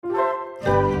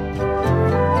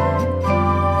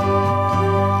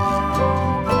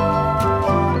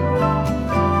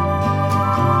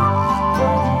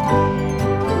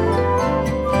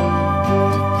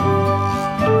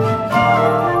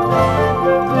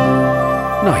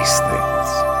Nice things.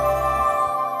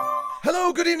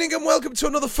 Hello, good evening, and welcome to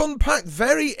another fun-packed,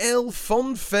 very ill,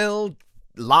 fun-filled,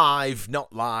 live,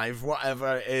 not live,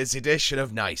 whatever it is, edition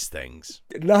of Nice Things.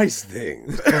 Nice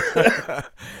things. The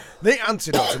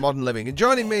antidote to modern living. And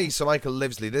joining me, Sir Michael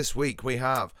Livesley, this week we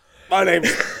have... My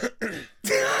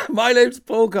name's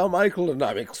Paul Carmichael, and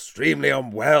I'm extremely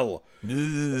unwell.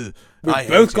 We've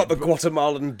both got the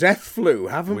Guatemalan death flu,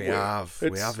 haven't we? We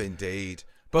have indeed.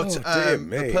 But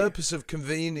the purpose of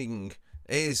convening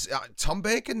is Tom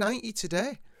Baker 90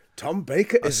 today. Tom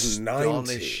Baker is 90.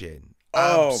 Astonishing.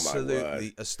 Oh,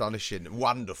 absolutely astonishing.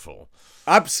 Wonderful.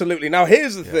 Absolutely. Now,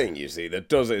 here's the thing, you see, that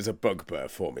does it as a bugbear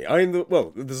for me.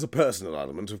 There's a personal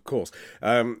element, of course,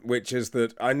 which is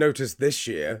that I noticed this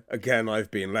year, again,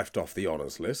 I've been left off the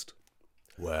honours list.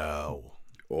 Wow.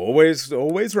 Always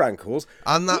rankles.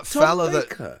 And that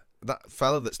Baker, that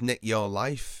fella that's nicked your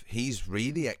life, he's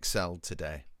really excelled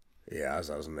today. He has,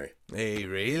 hasn't he? He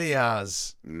really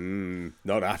has.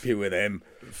 Not happy with him.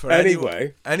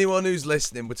 Anyway, anyone who's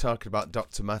listening, we're talking about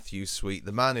Dr. Matthew Sweet,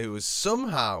 the man who has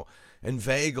somehow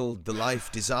inveigled the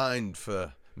life designed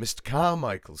for Mr.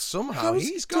 Carmichael. Somehow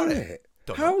he's got it.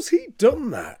 How's he done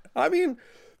that? I mean,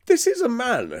 this is a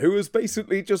man who has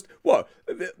basically just,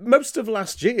 most of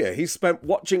last year he spent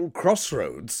watching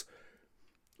Crossroads,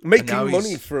 making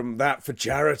money from that for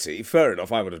charity. Fair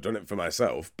enough, I would have done it for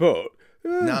myself, but...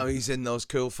 now he's in those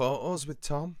cool photos with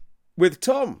Tom. With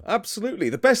Tom, absolutely.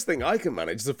 The best thing I can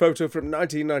manage is a photo from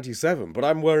 1997, but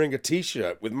I'm wearing a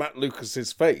T-shirt with Matt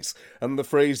Lucas's face and the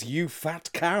phrase "you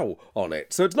fat cow" on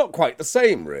it. So it's not quite the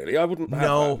same, really. I wouldn't have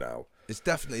that now. It's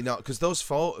definitely not, because those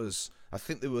photos, I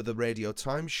think they were the Radio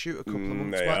Times shoot a couple of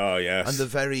months back. Oh, yes. And they're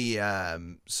very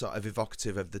sort of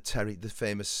evocative of the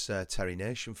famous Terry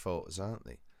Nation photos, aren't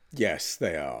they? Yes,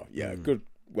 they are. Yeah, good.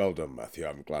 Well done, Matthew.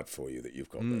 I'm glad for you that you've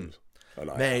got those. And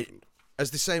I haven't.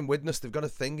 As they say in Widnes, they've got a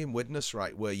thing in Widnes,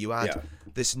 right, where you add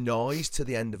this noise to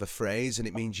the end of a phrase, and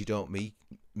it means you don't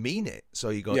mean it. So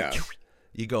you go,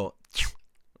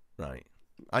 right.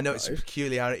 I know it's a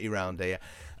peculiarity around here.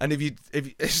 And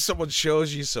if someone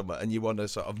shows you something and you want to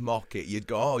sort of mock it, you'd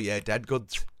go, oh yeah, dead good.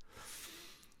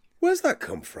 Where's that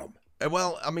come from?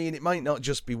 Well, I mean, it might not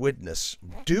just be Widnes.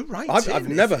 Do right. I've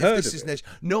never heard of it.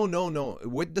 No.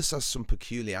 Widnes has some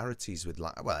peculiarities with,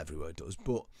 everywhere does,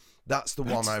 but that's the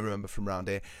one I remember from round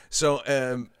here. So,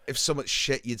 if someone's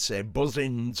shit, you'd say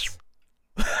buzzings.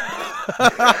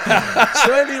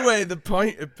 So anyway, the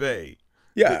point would be,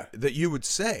 that you would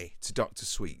say to Dr.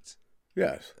 Sweet,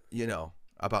 yes,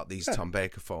 about these Tom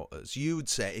Baker photos, you would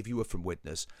say, if you were from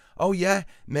Widnes, oh yeah,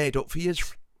 made up for you.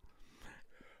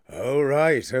 Oh,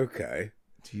 right, okay.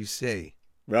 Do you see?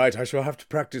 Right, I shall have to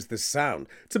practice this sound.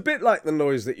 It's a bit like the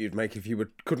noise that you'd make if you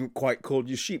couldn't quite call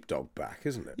your sheepdog back,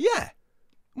 isn't it? Yeah.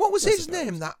 What was his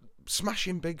name, that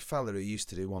smashing big fella who used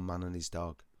to do One Man and His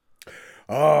Dog?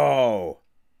 Oh.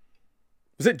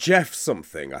 Was it Jeff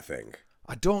something, I think?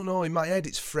 I don't know. In my head,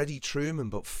 it's Freddie Truman,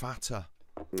 but fatter.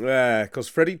 Yeah, because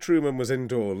Freddie Truman was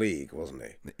Indoor League, wasn't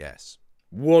he? Yes.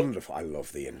 Wonderful. I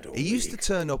love the Indoor League. He used to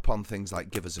turn up on things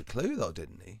like Give Us a Clue, though,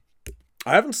 didn't he?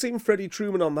 I haven't seen Freddie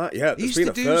Truman on that yet. There's been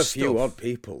a fair few odd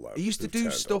people, though. He used to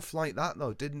do stuff like that,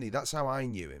 though, didn't he? That's how I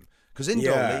knew him. Because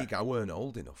Indoor League, I weren't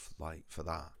old enough for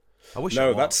that. I wish I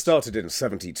was. That started in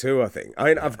 72, I think. I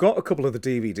mean, I've got a couple of the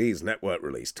DVDs Network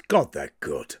released. God, they're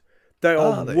good. They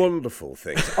are wonderful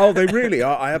things. Oh, they really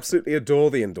are. I absolutely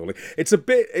adore the Indoor League. It's a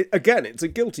bit, it's a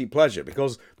guilty pleasure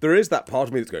because there is that part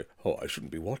of me that's going, oh, I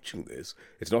shouldn't be watching this.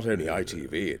 It's not only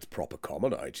ITV, it's proper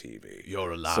common ITV.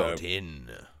 You're allowed in.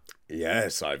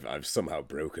 Yes, I've somehow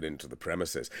broken into the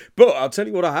premises. But I'll tell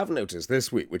you what I have noticed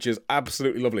this week, which is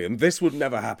absolutely lovely, and this would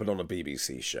never happen on a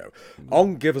BBC show.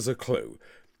 On Give Us a Clue.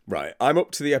 Right, I'm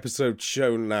up to the episode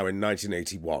shown now in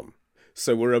 1981.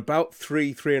 So we're about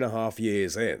 3.5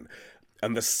 years in.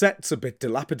 And the set's a bit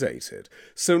dilapidated.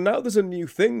 So now there's a new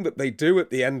thing that they do at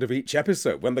the end of each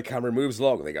episode when the camera moves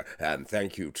along. And they go, and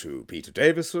thank you to Peter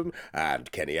Davison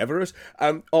and Kenny Everett.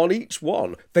 And on each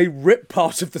one, they rip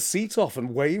part of the seat off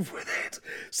and wave with it.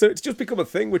 So it's just become a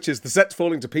thing, which is the set's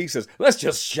falling to pieces. Let's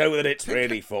just show that it's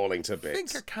really falling to bits. I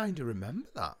think I kind of remember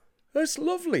that. It's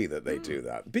lovely that they do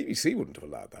that. BBC wouldn't have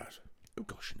allowed that. Oh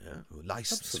gosh, no.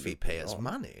 License fee payers'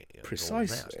 money.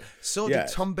 Precisely. So did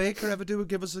Tom Baker ever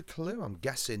Give Us a Clue? I'm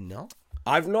guessing not.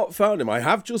 I've not found him. I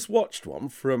have just watched one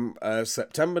from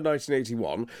September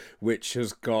 1981, which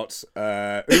has got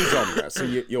who's on there. So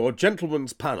your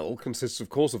gentleman's panel consists, of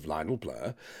course, of Lionel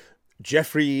Blair,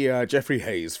 Jeffrey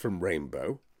Hayes from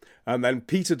Rainbow, and then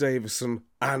Peter Davison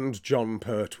and John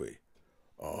Pertwee.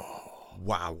 Oh,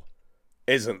 wow!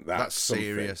 Isn't that's something?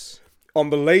 Serious? On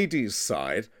the ladies'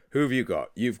 side, who have you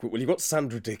got? You've got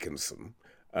Sandra Dickinson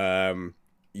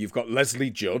You've got Leslie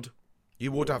Judd.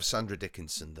 You would have Sandra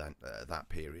Dickinson then that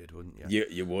period, wouldn't you?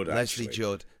 You would Leslie actually.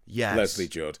 Judd, yes. Leslie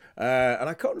Judd. And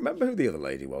I can't remember who the other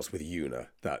lady was with Una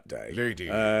that day. Lady.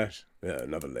 Yeah,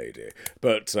 another lady.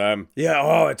 But,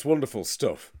 it's wonderful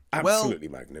stuff. Absolutely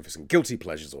magnificent. Guilty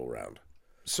pleasures all round.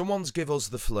 Someone's give us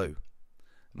the flu.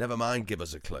 Never mind, give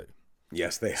us a clue.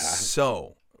 Yes, they have.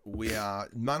 So, we are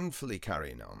manfully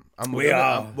carrying on. And We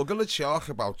are. We're going to talk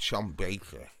about Tom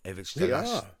Baker, if it's the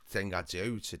last thing I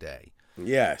do today.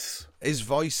 Yes. His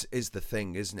voice is the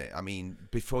thing, isn't it? I mean,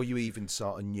 before you even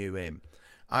sort of knew him,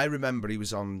 I remember he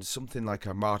was on something like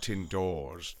a Martin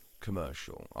Dawes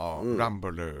commercial or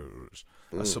Ramblers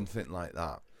or something like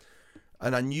that.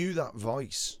 And I knew that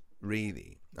voice,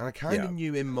 really. And I kind of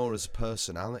knew him more as a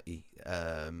personality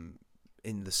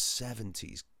in the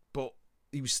 70s. But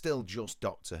he was still just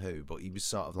Doctor Who, but he was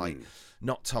sort of like,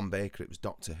 not Tom Baker, it was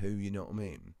Doctor Who, you know what I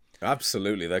mean?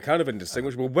 Absolutely. They're kind of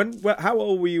indistinguishable. How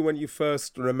old were you when you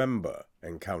first remember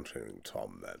encountering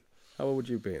Tom then? How old would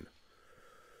you have been?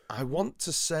 I want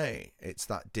to say it's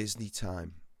that Disney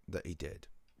time that he did.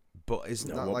 But isn't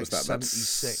that what like was that?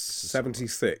 76?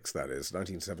 76, that is.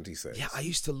 1976. Yeah, I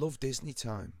used to love Disney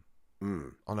time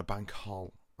on a bank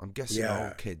hall. I'm guessing all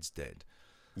kids did.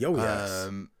 Oh, yes.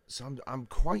 So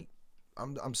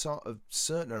I'm sort of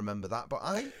certain I remember that.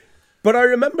 But I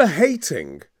remember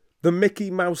hating the Mickey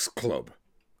Mouse Club,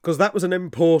 because that was an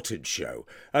imported show.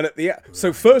 And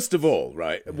so first of all,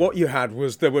 what you had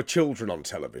was there were children on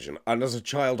television, and as a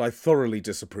child I thoroughly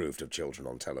disapproved of children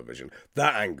on television.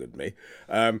 That angered me.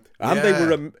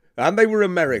 And they were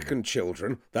American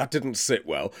children. That didn't sit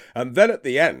well. And then at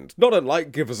the end, not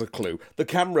unlike Give Us a Clue, the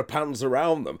camera pans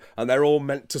around them and they're all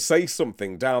meant to say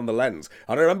something down the lens.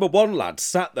 And I remember one lad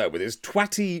sat there with his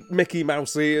twatty Mickey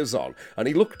Mouse ears on, and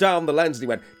he looked down the lens and he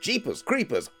went, "Jeepers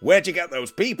creepers, where'd you get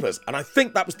those peepers?" And I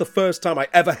think that was the first time I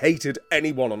ever hated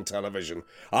anyone on television.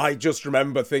 I just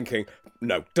remember thinking,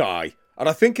 no, die. And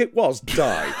I think it was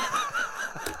die.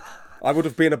 I would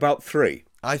have been about 3.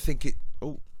 I think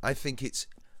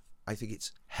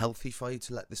it's healthy for you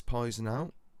to let this poison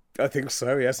out. I think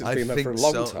so, yes. It's been there for a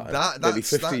long time. Nearly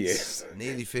 50 years.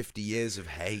 Nearly 50 years of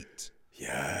hate.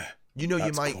 Yeah. You know,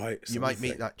 you might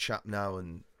meet that chap now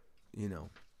and,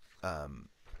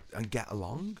 and get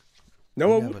along.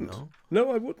 No, I wouldn't.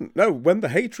 No, I wouldn't. No, when the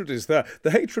hatred is there,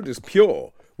 the hatred is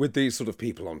pure with these sort of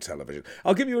people on television.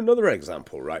 I'll give you another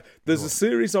example, right? There's a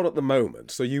series on at the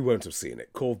moment, so you won't have seen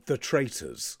it, called The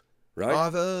Traitors. Right?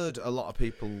 I've heard a lot of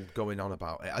people going on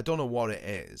about it. I don't know what it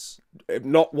is.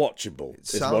 Not watchable. It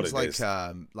sounds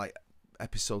like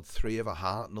episode 3 of a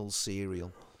Hartnell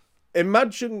serial.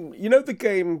 Imagine, you know the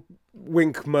game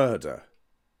Wink Murder?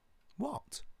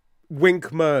 What?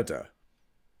 Wink Murder.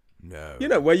 No. You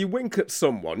know, where you wink at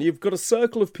someone, you've got a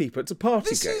circle of people. It's a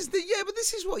party game. But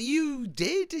this is what you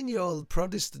did in your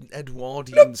Protestant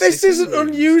Edwardian. Look, this isn't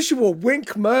unusual.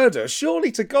 Wink Murder.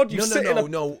 Surely to God,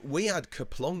 No. We had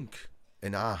Kerplunk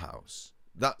in our house.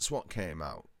 That's what came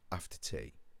out after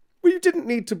tea. Well, you didn't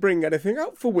need to bring anything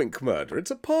out for Wink Murder.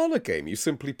 It's a parlour game. You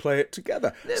simply play it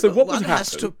together. No, so what would happen? One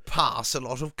has to pass a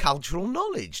lot of cultural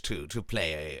knowledge to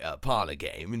play a parlour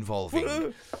game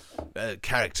involving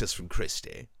characters from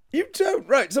Christie. You don't,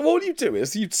 right. So all you do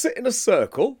is you sit in a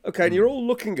circle, okay, and you're all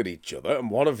looking at each other, and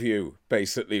one of you,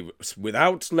 basically,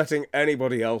 without letting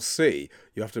anybody else see,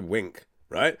 you have to wink,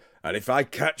 right? And if I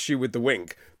catch you with the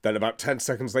wink, then about 10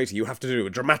 seconds later you have to do a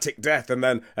dramatic death, and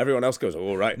then everyone else goes,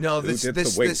 "All right, no, this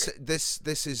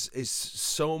is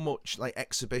so much like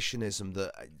exhibitionism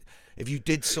that if you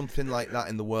did something like that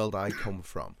in the world I come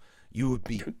from, you would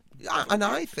be, and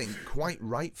I think quite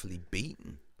rightfully,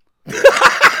 beaten."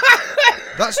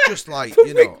 That's just like,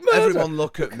 everyone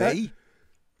look at me.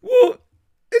 Well,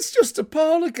 it's just a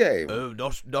parlour game. Oh,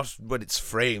 not when it's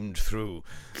framed through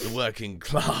the working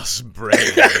class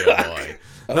brain, dear boy.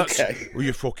 Okay. Well,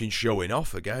 you're fucking showing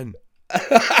off again.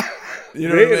 You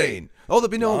know Really? what I mean? Oh, there'll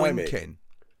be no winking.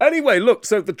 Anyway, look,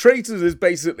 so The Traitors is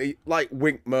basically like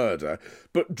Wink Murder,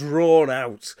 but drawn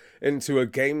out into a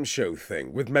game show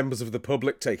thing with members of the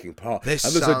public taking part. This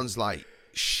sounds like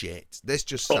shit. This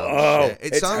just sounds shit.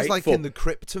 It sounds hateful. like in the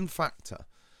Krypton Factor.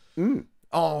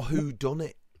 Oh, who done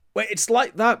it? Well, it's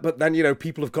like that, but then,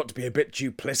 people have got to be a bit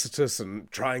duplicitous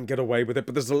and try and get away with it.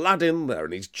 But there's a lad in there,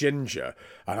 and he's ginger,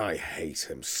 and I hate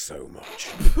him so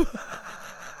much.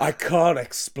 I can't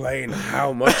explain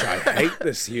how much I hate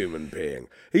this human being.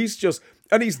 He's just...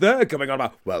 And he's there going on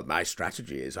about, well, my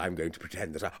strategy is I'm going to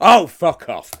pretend that Oh, fuck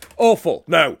off. Awful.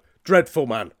 No. Dreadful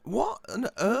man. What on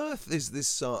earth is this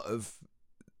sort of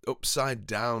upside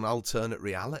down alternate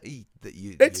reality that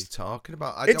you're talking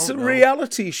about? I It's don't a know.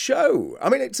 reality show. I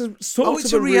mean, it's a sort Oh, of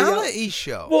it's a a reality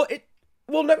show.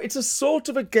 Well, no, it's a sort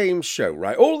of a game show,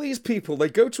 right? All these people, they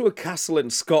go to a castle in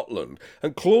Scotland,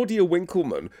 and Claudia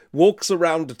Winkleman walks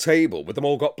around a table with them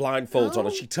all got blindfolds on,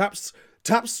 and she taps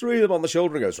three of them on the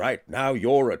shoulder and goes, right, now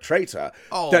you're a traitor.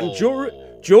 Then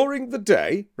during the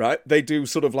day, right, they do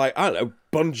sort of like, I don't know,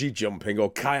 bungee jumping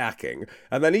or kayaking,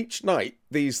 and then each night,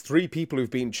 these three people who've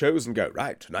been chosen go,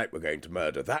 right, tonight we're going to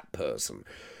murder that person.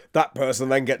 That person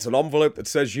then gets an envelope that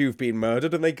says you've been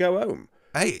murdered, and they go home.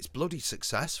 Hey, it's bloody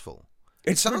successful.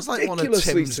 It sounds like one of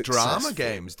Tim's drama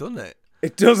games, doesn't it?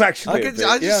 It does actually.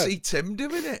 I just see Tim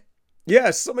doing it. Yeah,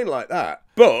 something like that.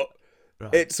 But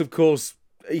it's, of course,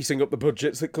 eating up the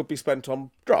budgets that could be spent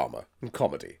on drama and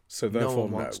comedy. So therefore, no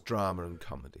one wants drama and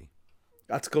comedy.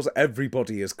 That's because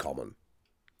everybody is common.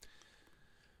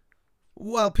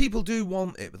 Well, people do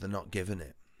want it, but they're not given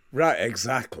it. Right,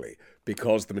 exactly.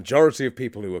 Because the majority of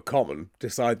people who are common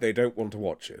decide they don't want to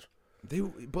watch it.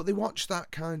 But they watch that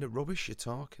kind of rubbish you're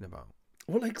talking about.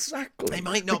 Well, exactly. It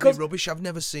might not be rubbish. I've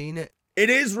never seen it. It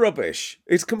is rubbish.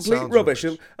 It's complete Sounds rubbish.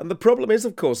 rubbish. And the problem is,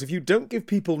 of course, if you don't give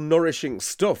people nourishing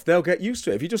stuff, they'll get used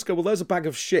to it. If you just go, well, there's a bag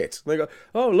of shit. And they go,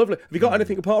 oh, lovely. Have you got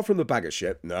anything apart from the bag of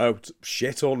shit? No, it's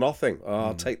shit or nothing. Oh,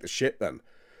 I'll take the shit then.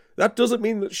 That doesn't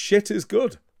mean that shit is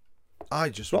good. I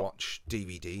just watch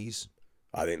DVDs.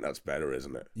 I think that's better,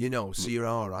 isn't it? You know, so you're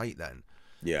all right then.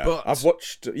 Yeah, but I've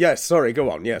watched... Yes, sorry,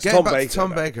 go on. Yes, Tom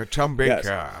Baker. Tom Baker.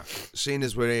 Yes. Seeing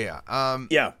as we're here.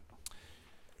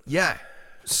 Yeah.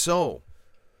 So,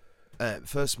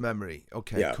 first memory.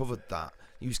 Okay, covered that.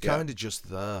 He was kind of just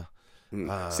there.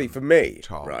 See, for me,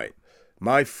 Tom. right,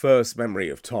 my first memory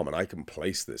of Tom, and I can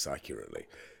place this accurately,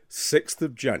 6th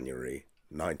of January,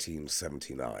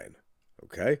 1979.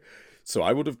 Okay? So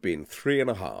I would have been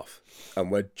 3.5,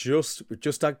 and we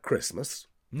just had Christmas.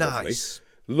 Nice.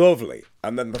 Lovely.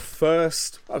 And then the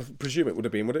first, I presume would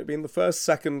it have been the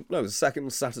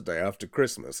second Saturday after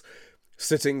Christmas,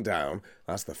 sitting down.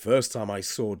 That's the first time I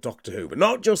saw Doctor Who, but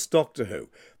not just Doctor Who.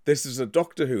 This is a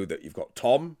Doctor Who that you've got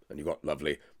Tom, and you've got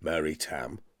lovely Mary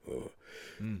Tam. Oh.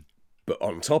 But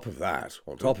on top of that,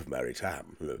 on top of Mary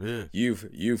Tam,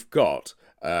 you've got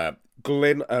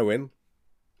Glyn Owen,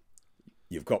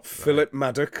 you've got Philip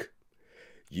Maddock,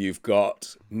 you've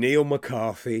got Neil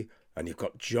McCarthy, and you've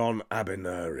got John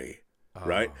Abineri,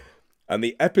 right? And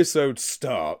the episode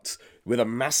starts with a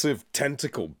massive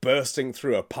tentacle bursting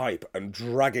through a pipe and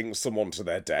dragging someone to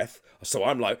their death. So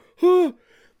I'm like, huh.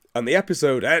 And the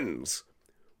episode ends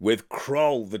with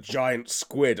Kroll, the giant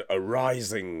squid,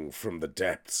 arising from the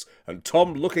depths, and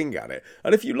Tom looking at it.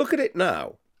 And if you look at it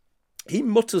now, he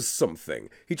mutters something.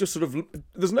 He just sort of...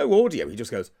 There's no audio. He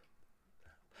just goes...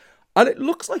 And it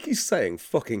looks like he's saying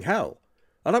fucking hell.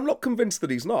 And I'm not convinced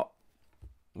that he's not.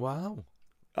 Wow.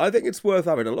 I think it's worth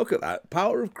having a look at that.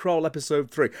 Power of Kroll, episode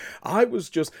 3.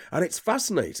 And it's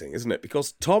fascinating, isn't it?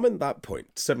 Because Tom, at that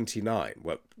point, 79,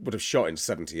 well, would have shot in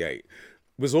 78,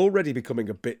 was already becoming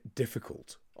a bit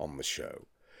difficult on the show.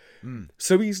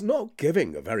 So he's not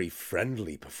giving a very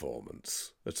friendly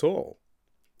performance at all.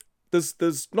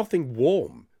 There's nothing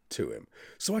warm to him.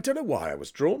 So I don't know why I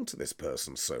was drawn to this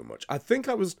person so much. I think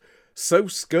I was so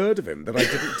scared of him that I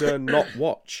didn't dare not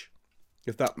watch.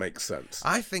 If that makes sense.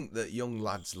 I think that young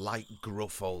lads like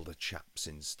gruff older chaps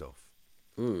in stuff.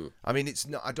 I mean, it's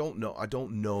not. I don't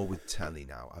know with telly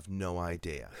now. I've no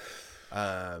idea.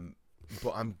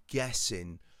 But I'm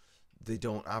guessing they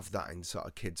don't have that in sort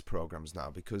of kids programs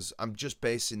now, because I'm just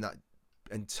basing that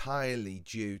entirely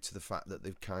due to the fact that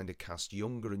they've kind of cast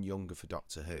younger and younger for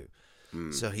Doctor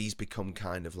Who. So he's become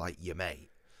kind of like your mate.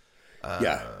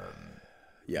 Yeah.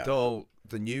 Though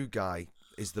the new guy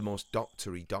is the most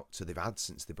doctory doctor they've had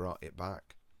since they brought it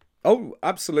back. Oh,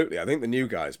 absolutely. I think the new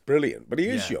guy's brilliant, but he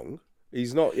is young.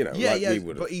 He's not, we would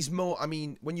have. But he's more, I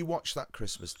mean, when you watch that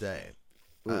Christmas Day,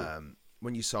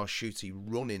 when you saw Shooty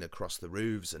running across the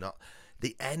roofs and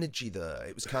the energy there,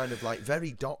 it was kind of like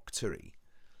very doctory.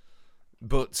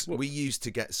 But we used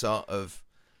to get sort of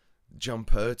John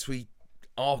Pertwee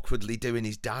awkwardly doing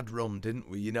his dad run, didn't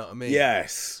we? You know what I mean?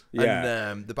 Yes.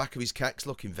 Yeah. And the back of his keck's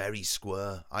looking very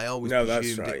square. I always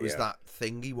presumed it was that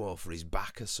thing he wore for his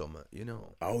back or something, you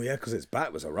know? Oh, yeah, because his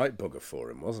back was a right bugger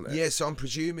for him, wasn't it? Yeah, so I'm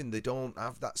presuming they don't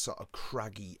have that sort of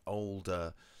craggy,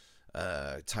 older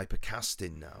type of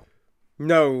casting now.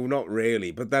 No, not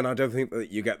really. But then I don't think that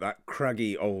you get that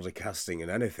craggy, older casting in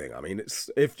anything. I mean, it's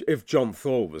if John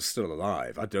Thor was still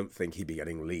alive, I don't think he'd be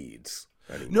getting leads.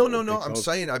 No. I'm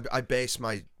saying I base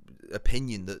my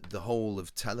opinion that the whole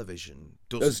of television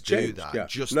Has doesn't do changed, that. yeah.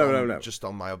 Just No. just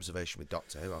on my observation with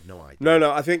Doctor Who, I've no idea.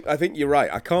 No, I think you're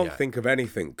right. I can't Yeah. think of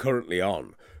anything currently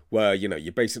on where,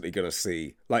 you're basically going to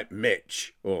see, like,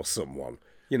 Mitch or someone.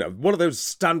 One of those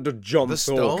standard John The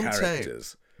Thor Stone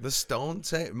characters. Tape. The Stone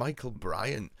Tape. Michael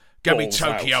Bryant. Get me Balls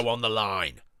Tokyo out. on the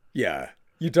line. Yeah.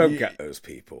 You don't get those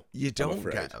people. You I'm don't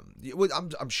afraid. get them. Well,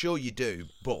 I'm sure you do,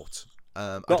 but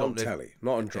I Not don't on know telly.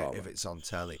 Not on drama. if it's on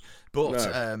telly. But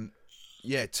No.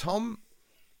 yeah, Tom.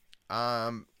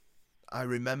 I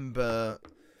remember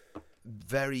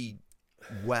very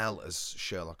well as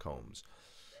Sherlock Holmes.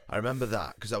 I remember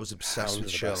that because I was obsessed Hound with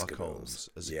of the Sherlock Baskervilles. Holmes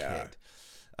as a Yeah. kid.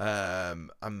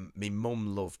 And my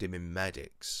mum loved him in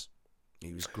Medics.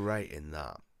 He was great in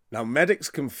that. Now, Medics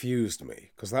confused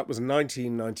me because that was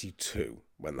 1992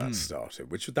 when that started,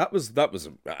 which that was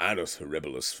annus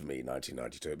horribilis for me.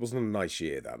 1992. It wasn't a nice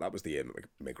year. That was the year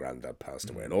my granddad passed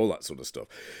away and all that sort of stuff.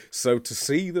 So to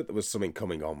see that there was something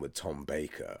coming on with Tom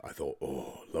Baker, I thought,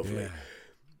 oh, lovely. Yeah.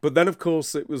 But then, of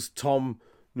course, it was Tom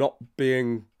not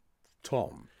being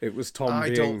Tom. It was Tom I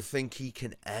being. don't think he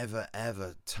can ever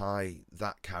tie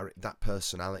that that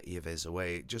personality of his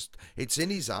away. It's in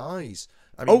his eyes.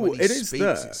 I mean, when he it is speaks,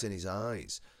 there. it's in his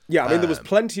eyes. Yeah, I mean, there was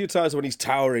plenty of times when he's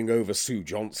towering over Sue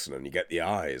Johnson and you get the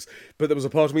eyes. But there was a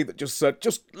part of me that just said,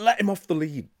 just let him off the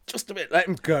lead. Just a bit, let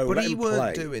him go, But let he him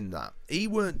weren't play. doing that. He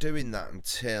weren't doing that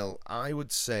until, I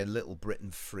would say, Little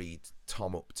Britain freed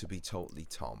Tom up to be totally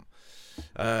Tom.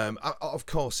 Of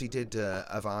course, he did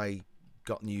Have I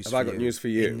Got News Have For I You? Got News For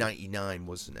You? In 99,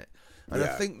 wasn't it? And I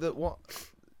Yeah. think that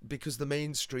because the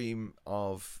mainstream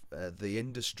of the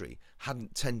industry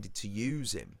hadn't tended to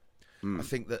use him, I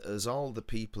think that as all the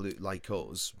people who, like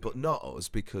us, but not us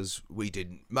because we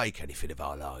didn't make anything of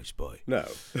our lives, boy. No.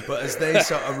 But as they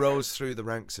sort of rose through the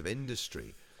ranks of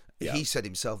industry, Yeah. he said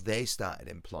himself they started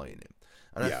employing him.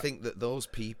 And I Yeah. think that those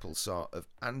people sort of,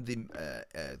 and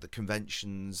the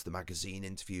conventions, the magazine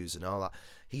interviews and all that,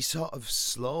 he sort of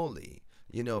slowly,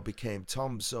 became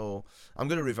Tom. So I'm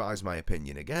going to revise my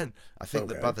opinion again. I think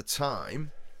that Okay. by the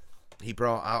time he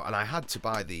brought out, and I had to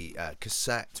buy the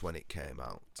cassette when it came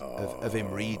out, of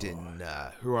him reading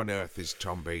Who on Earth is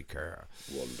Tom Baker?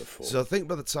 Wonderful. So I think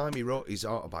by the time he wrote his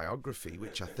autobiography,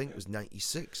 which I think was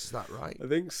 96, is that right? I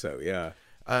think so, yeah.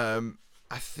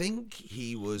 I think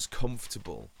he was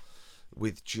comfortable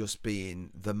with just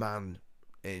being the man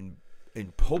in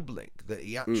public that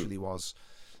he actually was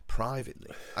privately.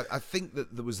 I think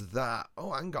that there was that,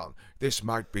 oh, hang on, this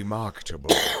might be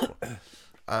marketable.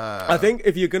 I think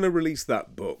if you're going to release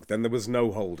that book, then there was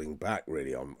no holding back,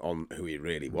 really, on who he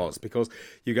really was, because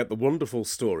you get the wonderful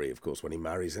story, of course, when he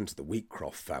marries into the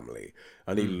Wheatcroft family,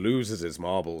 and he loses his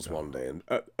marbles one day and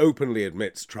openly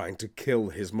admits trying to kill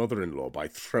his mother-in-law by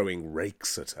throwing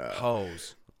rakes at her.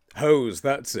 Hose,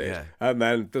 that's it. Yeah. And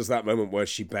then there's that moment where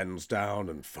she bends down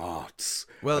and farts,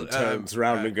 and turns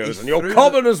around and goes, he and you're threw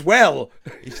common as well.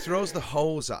 He throws the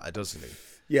hose at her, doesn't he?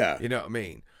 Yeah. You know what I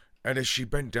mean? And as she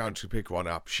bent down to pick one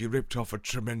up, she ripped off a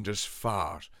tremendous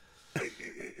fart.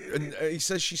 And he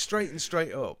says she straightened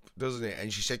straight up, doesn't he?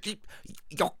 And she said,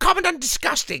 "You're common and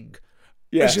disgusting."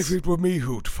 Yes. As if it were me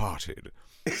who'd farted.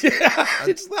 It's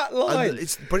that line. And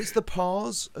it's the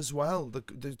pause as well,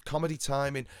 the comedy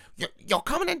timing. You're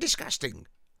common and disgusting.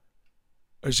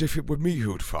 As if it were me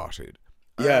who'd farted.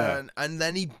 Yeah. And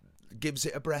then he gives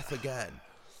it a breath again.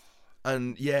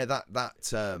 And yeah,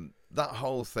 that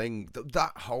whole thing,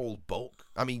 that whole book.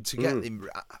 I mean, to get him,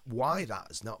 why that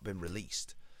has not been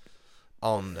released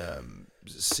on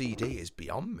CD is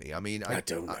beyond me. I mean, I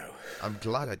don't know. I'm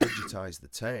glad I digitized the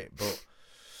tape, but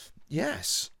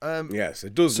yes, Yes,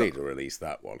 it does need to release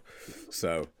that one.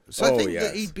 So I think yes.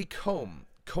 that he'd become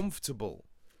comfortable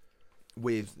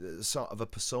with sort of a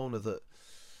persona that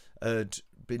had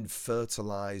been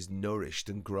fertilized, nourished,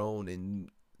 and grown in,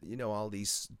 all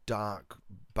these dark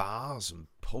bars and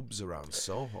pubs around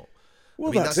Soho.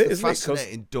 Well, I mean, that's that's it, the isn't it? 'Cause-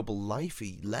 fascinating double life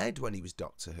he led when he was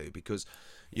Doctor Who, because,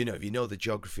 if you know the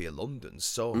geography of London,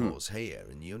 Soho's here,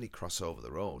 and you only cross over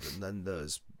the road, and then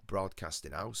there's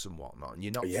Broadcasting House and whatnot, and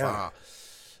you're not far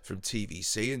from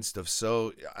TVC and stuff.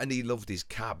 So, and he loved his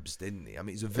cabs, didn't he? I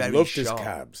mean, it's a very loved his short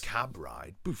cabs. cab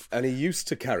ride. Boof. And he used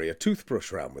to carry a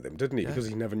toothbrush around with him, didn't he? Because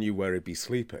he never knew where he'd be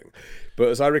sleeping. But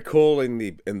as I recall in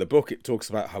the book, it talks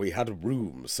about how he had a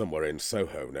room somewhere in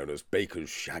Soho known as Baker's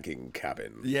Shagging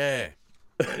Cabin. Yeah,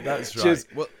 that's Which right. is-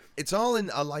 Well, it's all in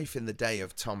A Life in the Day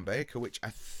of Tom Baker, which I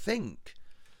think...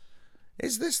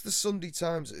 Is this the Sunday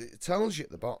Times? It tells you at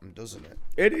the bottom, doesn't it?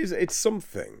 It is. It's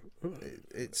something.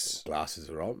 It's Glasses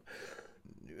are on.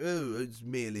 it's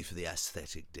merely for the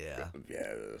aesthetic, dear.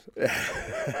 Yeah.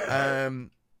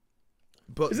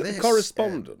 But Is it this, the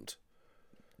correspondent?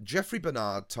 Jeffrey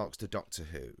Bernard talks to Doctor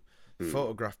Who,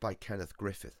 photographed by Kenneth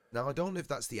Griffith. Now, I don't know if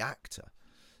that's the actor,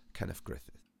 Kenneth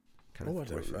Griffith. I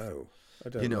don't know. I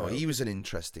don't You know. know, he was an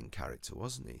interesting character,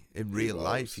 wasn't he? In real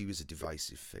life, he was a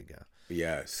divisive figure.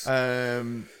 Yes.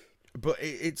 But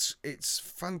it's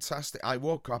fantastic. I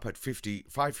woke up at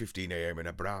 5:15 a.m. in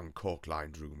a brown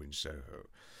cork-lined room in Soho,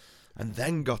 and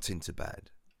then got into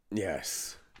bed.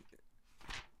 Yes.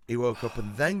 He woke up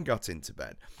and then got into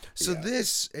bed. So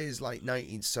this is like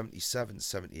 1977,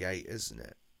 78, isn't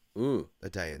it?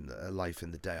 A Life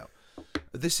in the Dale.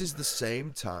 This is the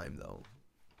same time, though,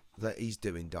 that he's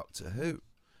doing Doctor Who.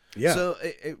 Yeah. So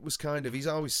it was kind of, he's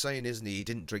always saying, isn't he? He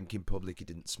didn't drink in public, he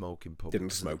didn't smoke in public.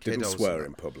 Didn't smoke, didn't swear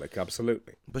in public,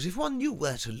 absolutely. But if one knew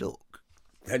where to look,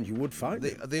 then you would find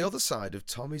it. The other side of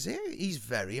Tom is he's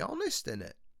very honest in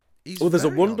it. There's a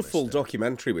wonderful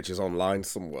documentary which is online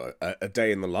somewhere, A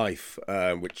Day in the Life,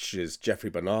 which is Jeffrey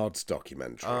Bernard's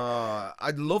documentary.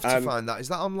 I'd love to find that. Is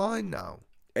that online now?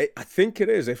 I think it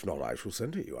is. If not, I shall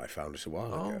send it you. I found it a while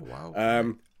ago. Oh,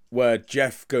 wow. Where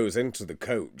Jeff goes into the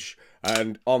coach,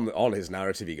 and on his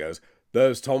narrative he goes,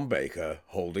 "There's Tom Baker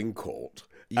holding court,"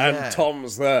 and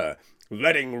Tom's there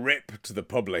letting rip to the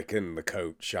public in the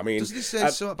coach. I mean, doesn't he say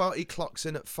something about he clocks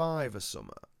in at 5 or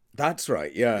something? That's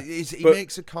right, yeah. He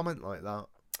makes a comment like that.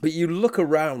 But you look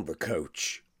around the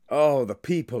coach, the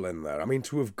people in there. I mean,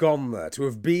 to have gone there, to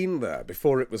have been there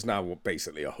before it was now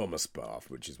basically a hummus bath,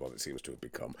 which is what it seems to have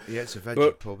become. Yeah, it's a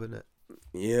veggie pub, isn't it?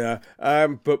 Yeah,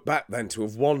 but back then to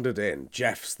have wandered in,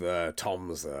 Jeff's there,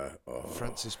 Tom's there. Oh.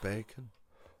 Francis Bacon.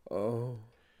 Oh.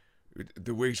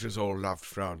 The waiters all loved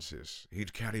Francis.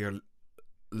 He'd carry a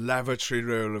lavatory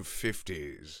roll of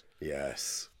 50s.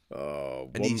 Yes. Oh,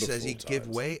 and he says he'd give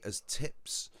waiters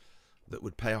tips that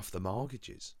would pay off the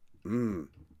mortgages.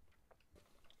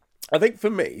 I think for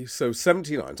me, so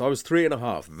 79, so I was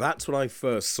 3.5. That's when I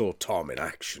first saw Tom in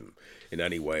action in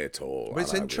any way at all. But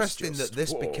it's interesting that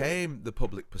this became the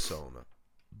public persona.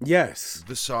 Yes.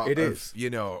 The sort of, you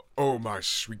know, oh, my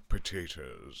sweet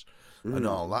potatoes, and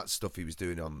all that stuff he was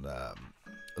doing on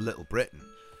Little Britain.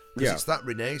 Because it's that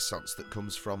renaissance that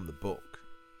comes from the book,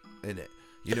 innit?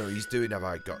 You know, he's doing Have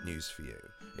I Got News for You?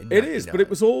 It is, but it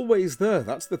was always there.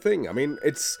 That's the thing. I mean,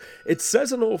 it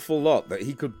says an awful lot that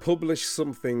he could publish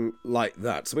something like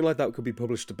that. Something like that could be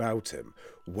published about him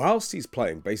whilst he's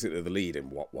playing basically the lead in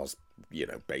what was, you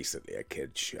know, basically a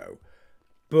kid's show.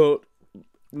 But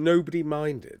nobody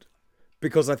minded.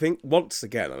 Because I think, once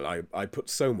again, and I put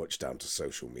so much down to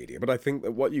social media, but I think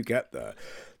that what you get there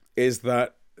is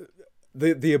that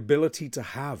the ability to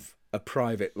have a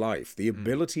private life, the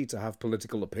ability to have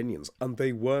political opinions, and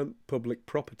they weren't public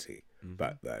property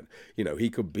back then. You know, he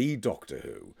could be Doctor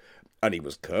Who, and he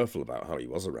was careful about how he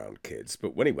was around kids,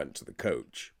 but when he went to the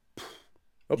coach,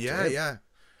 up to him.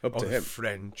 Up to him.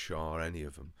 French or any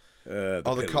of them.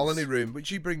 The Colony Room, which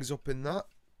he brings up in that.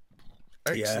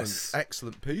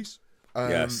 Excellent piece.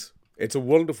 Yes. It's a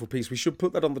wonderful piece. We should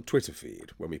put that on the Twitter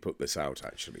feed when we put this out,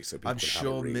 actually. So people I'm can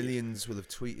sure have a read. millions will have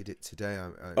tweeted it today.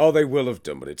 They will have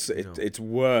done, but it's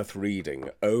worth reading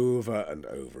over and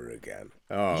over again.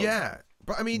 Oh, yeah,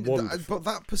 but I mean, but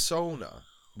that persona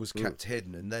was kept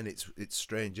hidden, and then it's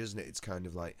strange, isn't it? It's kind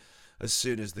of like, as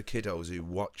soon as the kiddos who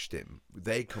watched him,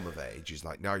 they come of age, he's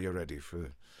like, now you're ready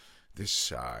for this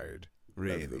side,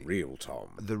 really. The real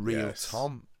Tom. The real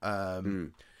Tom.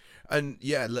 And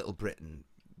yeah, Little Britain,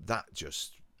 that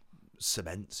just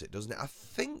cements it, doesn't it? I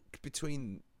think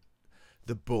between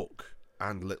the book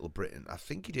and Little Britain, I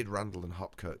think he did Randall and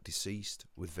Hopkirk Deceased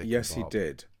with Vic. Yes, he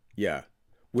did. Yeah.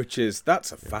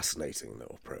 That's a fascinating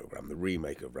little program, the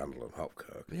remake of Randall and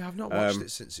Hopkirk. Yeah, I've not watched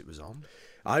it since it was on.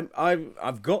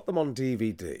 I've got them on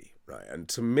DVD, right? And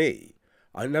to me,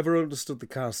 I never understood the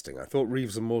casting. I thought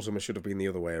Reeves and Mortimer should have been the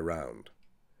other way around.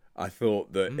 I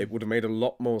thought that it would have made a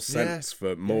lot more sense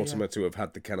for Mortimer to have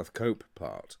had the Kenneth Cope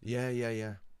part. Yeah.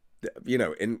 You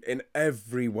know, in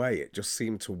every way, it just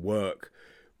seemed to work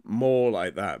more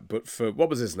like that. But for, what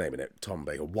was his name in it? Tom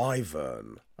Baker.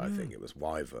 Wyvern. I think it was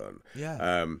Wyvern.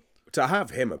 Yeah. To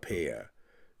have him appear,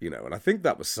 you know, and I think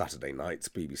that was Saturday night's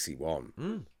BBC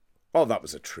One. Oh, that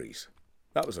was a treat.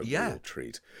 That was a real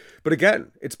treat. But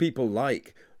again, it's people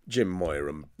like Jim Moyer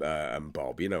and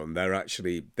Bob, you know, and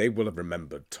they will have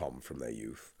remembered Tom from their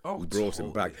youth. Oh, brought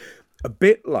him back. A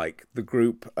bit like the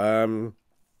group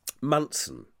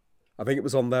Manson. I think it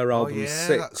was on their album 6.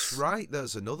 That's right.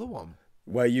 There's another one.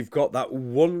 Where you've got that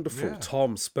wonderful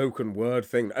Tom spoken word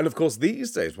thing. And of course,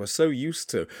 these days, we're so used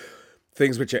to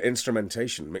things which are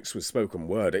instrumentation mixed with spoken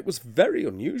word. It was very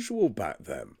unusual back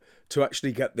then to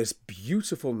actually get this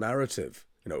beautiful narrative,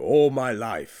 you know, all my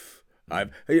life.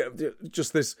 I've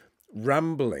just this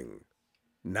rambling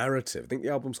narrative. I think the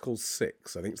album's called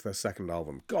Six. I think it's their second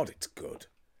album. God, it's good.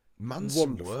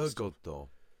 Manson were good though.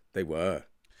 They were.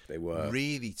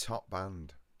 Really top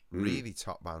band. Really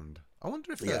top band. I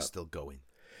wonder if they're still going.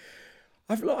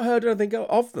 I've not heard anything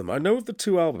of them. I know of the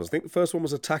 2 albums. I think the first one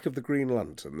was Attack of the Green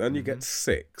Lantern. Then you get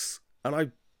Six.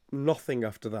 And nothing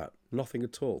after that. Nothing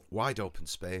at all. Wide Open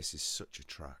Space is such a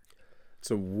track.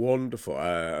 It's a wonderful...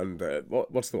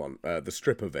 what's the one? The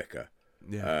Stripper Vicar.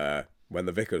 Yeah. When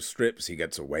the vicar strips, he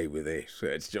gets away with it.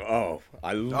 It's just,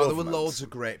 I love there were Manson. loads of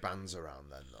great bands around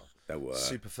then, though. There were.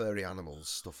 Super Furry Animals,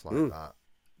 stuff like that.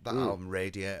 That album,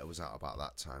 Radiator, was out about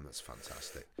that time. That's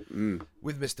fantastic.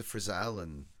 With Mr. Frizzell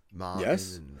and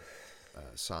Martin and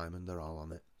Simon, they're all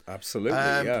on it. Absolutely,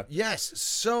 yeah. Yes,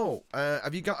 so,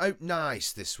 have you got out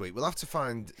nice this week? We'll have to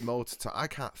find more to talk. I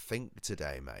can't think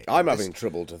today, mate. I'm having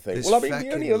trouble to think. Well, I mean,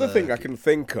 the only other thing I can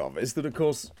think of is that, of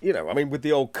course, with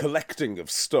the old collecting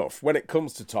of stuff, when it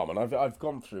comes to Tom, and we've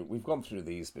gone through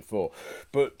these before,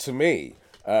 but to me,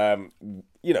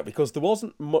 because there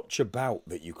wasn't much about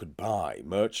that you could buy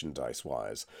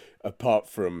merchandise-wise, apart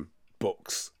from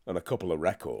books and a couple of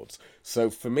records. So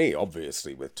for me,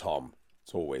 obviously, with Tom,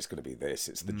 it's always going to be this.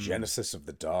 It's the Genesis of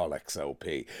the Daleks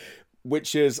LP,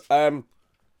 which is,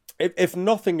 if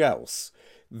nothing else,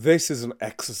 this is an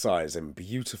exercise in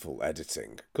beautiful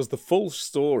editing, because the full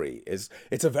story it's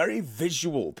a very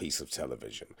visual piece of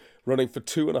television, running for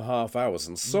 2.5 hours,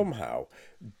 and somehow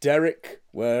Derek,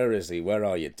 where is he? Where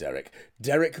are you, Derek?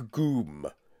 Derek Goom.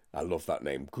 I love that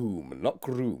name, Goom, not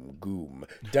Groom, Goom.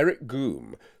 Derek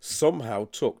Goom somehow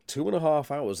took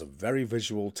 2.5 hours of very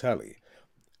visual telly,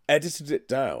 edited it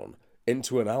down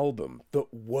into an album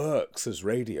that works as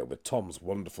radio with Tom's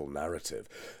wonderful narrative.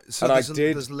 So and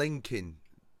there's Lincoln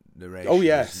narration. Oh,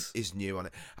 yes. is new on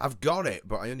it. I've got it,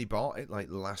 but I only bought it like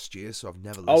last year, so I've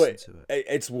never listened to it.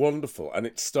 It's wonderful, and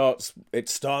it starts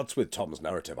with Tom's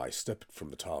narrative. I stepped from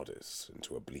the TARDIS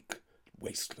into a bleak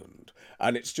wasteland,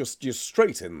 and it's just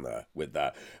straight in there with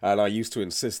that. And I used to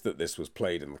insist that this was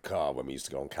played in the car when we used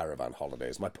to go on caravan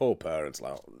holidays. My poor parents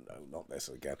like, oh no, not this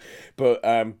again. But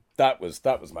that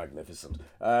was magnificent.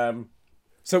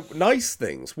 So nice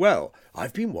things. Well,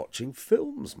 I've been watching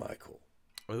films, Michael.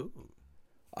 Oh,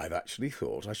 I've actually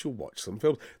thought I shall watch some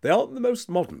films. They aren't the most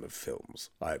modern of films,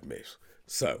 I admit.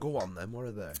 So go on then. What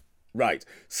are they? Right.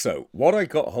 So what I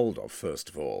got hold of first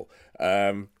of all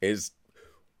is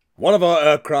one of our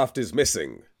aircraft is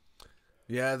missing.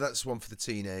 Yeah, that's one for the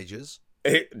teenagers.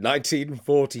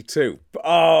 1942.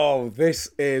 Oh, this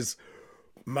is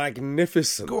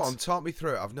magnificent. Go on, talk me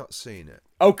through it. I've not seen it.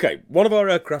 Okay, one of our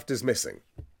aircraft is missing,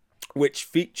 which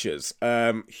features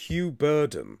Hugh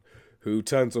Burden, who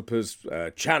turns up as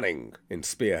Channing in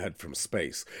Spearhead from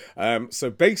Space.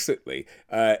 So basically,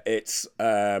 it's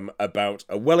about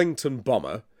a Wellington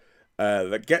bomber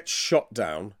that gets shot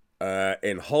down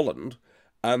in Holland,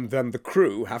 and then the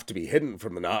crew have to be hidden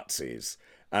from the Nazis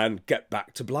and get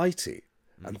back to Blighty.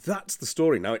 And that's the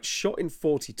story. Now, it's shot in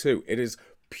 42. It is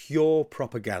pure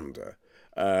propaganda.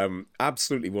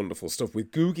 Absolutely wonderful stuff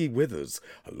with Googie Withers.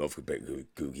 I love a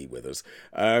bit Googie Withers.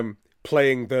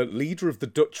 Playing the leader of the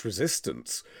Dutch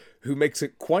resistance, who makes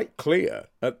it quite clear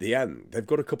at the end. They've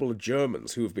got a couple of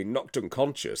Germans who have been knocked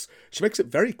unconscious. She makes it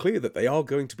very clear that they are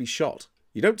going to be shot.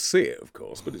 You don't see it, of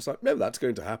course, but it's like, no, that's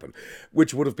going to happen,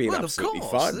 which would have been absolutely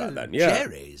fine back then. Yeah.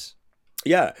 Jerry's.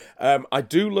 Yeah, I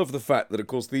do love the fact that, of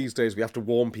course, these days we have to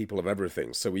warn people of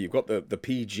everything. So you've got the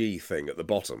PG thing at the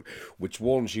bottom, which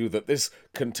warns you that this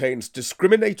contains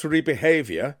discriminatory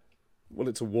behaviour. Well,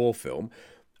 it's a war film.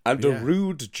 And a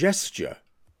rude gesture.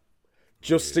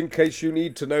 Just in case you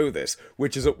need to know this,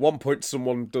 which is at one point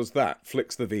someone does that,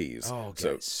 flicks the V's. Oh,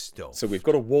 stuff. So we've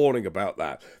got a warning about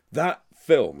that. That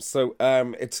film, so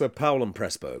it's a Powell and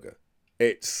Pressburger.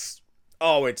 It's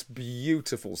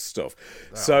beautiful stuff.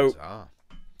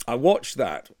 I watched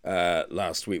that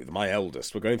last week with my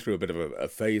eldest. We're going through a bit of a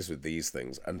phase with these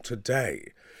things, and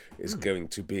today is going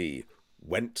to be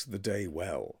Went the Day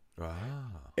Well.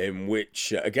 In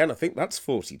which, again, I think that's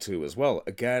 42 as well.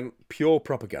 Again, pure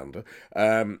propaganda.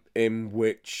 In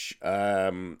which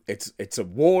it's a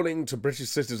warning to British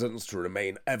citizens to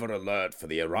remain ever alert for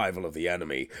the arrival of the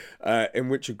enemy. In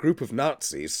which a group of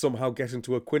Nazis somehow get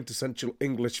into a quintessential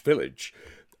English village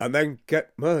and then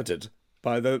get murdered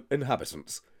by the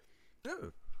inhabitants.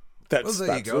 Oh. There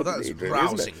you go. That's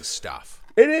rousing stuff.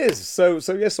 It is. So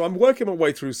I'm working my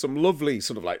way through some lovely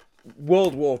sort of like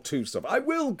World War II stuff. I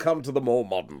will come to the more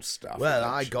modern stuff. Well,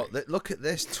 I got that. Look at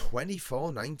this,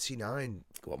 $24.99.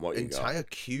 Go on, what you entire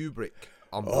got? Kubrick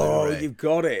on Blu-ray. Oh, you've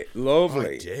got it.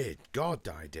 Lovely. I did. God,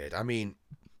 I did. I mean,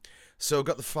 So I've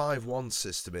got the 5-1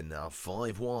 system in now.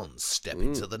 5-1, step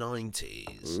into the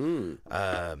 90s.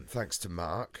 Thanks to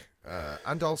Mark.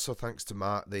 And also thanks to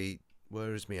Mark,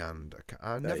 where is my hand?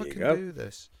 I never can do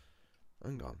this.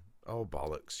 Hang on. Oh,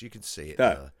 bollocks. You can see it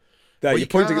there. There, Well, you're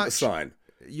pointing at the sign.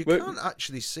 You can't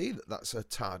actually see that that's a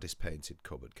TARDIS painted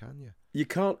cupboard, can you? You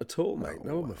can't at all, mate.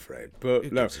 No, I'm afraid. But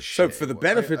Who no. gives a So shit? for the Well,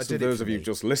 benefits I of did it those for of you me.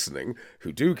 just listening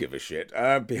who do give a shit,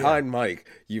 behind Mike,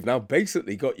 you've now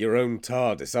basically got your own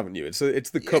TARDIS, haven't you? It's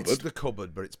the cupboard. It's the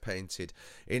cupboard, but it's painted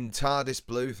in TARDIS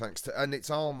blue, and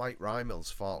it's all Mike Rymel's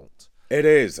fault. It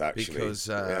is actually Because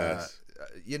yes.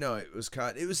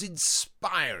 it was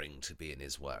inspiring to be in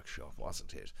his workshop,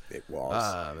 wasn't it? It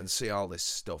was. And see all this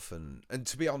stuff, and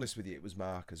to be honest with you, it was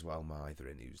Mark as well, Myther,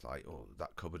 and he was like, "Oh,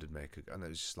 that cupboard would make a," and it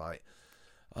was just like,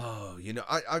 "Oh,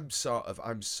 I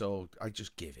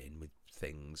just give in with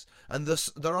things, and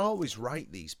they're always right.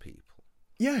 These people,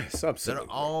 Yes, absolutely.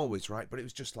 they're always right." But it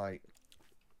was just like,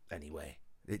 anyway,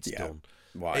 it's done.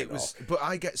 Why It not? was, but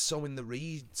I get so in the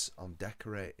reeds on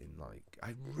decorating, like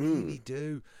I really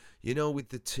do. With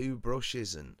the two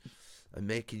brushes and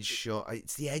making sure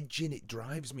it's the edging. It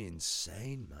drives me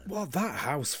insane, man. Well, that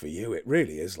house for you, it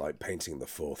really is like painting the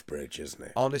Forth Bridge, isn't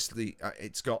it? Honestly,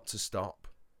 it's got to stop.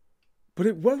 But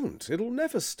it won't. It'll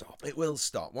never stop. It will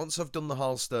stop once I've done the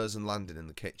hall stairs and landing in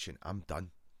the kitchen. I'm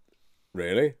done.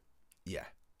 Really? Yeah,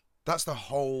 that's the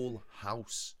whole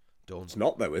house done. It's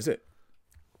not though, is it?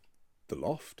 The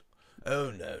loft.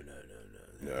 Oh no!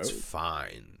 It's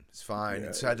fine. It's fine. Yeah.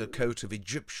 It's had a coat of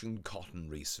Egyptian cotton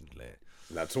recently.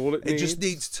 That's all it It needs. just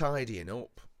needs tidying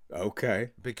up.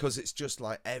 Okay. Because it's just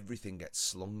like everything gets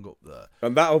slung up there.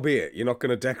 And that'll be it. You're not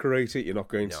going to decorate it. You're not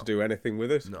going No. to do anything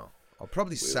with it. No, I'll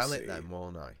probably sell see. it then,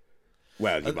 won't I?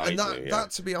 Well, you might. And that, do, yeah.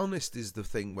 that, to be honest, is the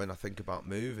thing when I think about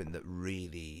moving that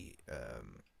really,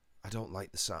 I don't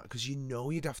like the sound because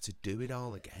you'd have to do it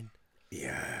all again.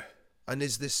 Yeah. And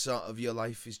is this sort of your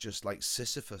life is just like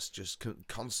Sisyphus, just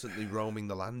constantly roaming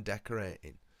the land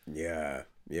decorating? Yeah.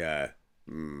 Yeah.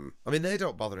 Mm. I mean, they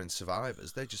don't bother in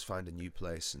Survivors. They just find a new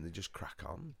place and they just crack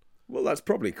on. Well, that's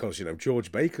probably because,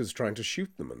 George Baker's trying to shoot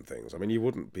them and things. I mean, you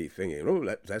wouldn't be thinking,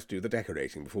 oh, let's do the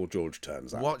decorating before George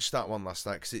turns up. Watch that one last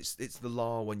night because it's the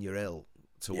law when you're ill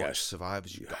to Yes. watch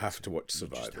Survivors. You have to watch You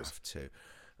Survivors. just have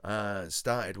to.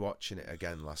 Started watching it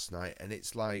again last night, and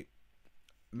it's like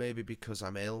maybe because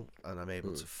I'm ill and I'm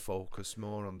able to focus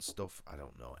more on stuff. I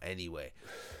don't know. Anyway,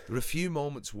 there are a few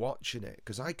moments watching it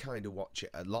because I kind of watch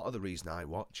it. A lot of the reason I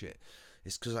watch it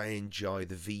is because I enjoy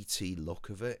the VT look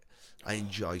of it. I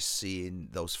enjoy seeing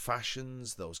those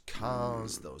fashions, those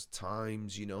cars, those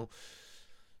times,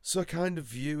 So I kind of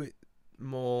view it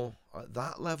more at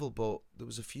that level, but there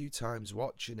was a few times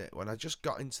watching it when I just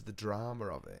got into the drama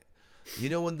of it.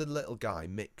 When the little guy,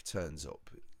 Mick, turns up,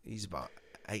 he's about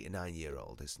 8 or 9 year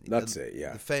old, isn't he? That's it,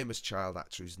 yeah. The famous child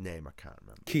actor whose name I can't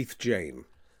remember. Keith Jane.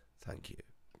 Thank you.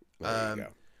 There you go.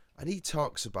 And he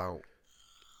talks about,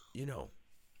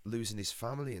 losing his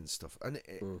family and stuff. And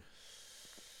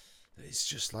it's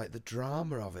just like the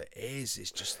drama of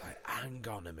it's just like, hang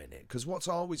on a minute. Because what's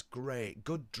always great,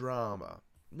 good drama,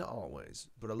 not always,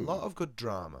 but a lot of good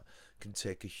drama can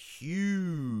take a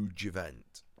huge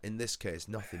event, in this case,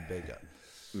 nothing bigger,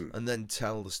 and then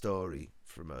tell the story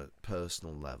from a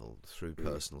personal level through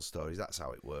personal stories. That's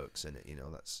how it works, isn't it?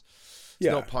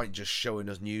 There's no point just showing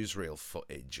us newsreel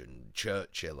footage and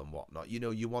Churchill and whatnot.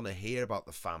 You want to hear about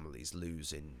the families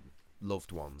losing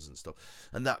loved ones and stuff,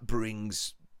 and that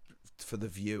brings, for the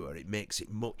viewer, it makes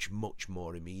it much, much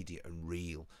more immediate and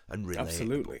real and relatable.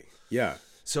 Absolutely. Yeah.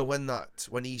 So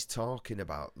when he's talking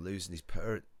about losing his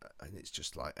parent, and it's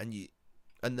just like,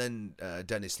 and then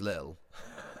Dennis Lill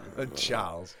and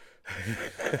Charles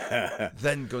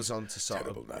then goes on to sort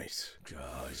Terrible of, night.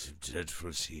 guys, I'm dead for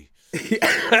a sea.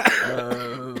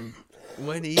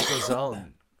 When he goes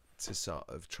on to sort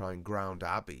of try and ground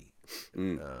Abby,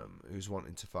 who's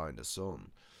wanting to find a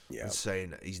son, Yeah. and saying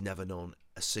that he's never known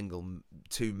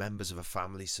two members of a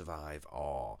family survive,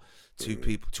 or two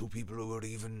people who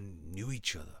even knew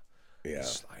each other. Yeah.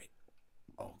 It's like,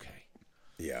 okay.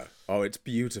 Yeah. Oh, it's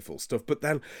beautiful stuff. But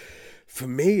then, for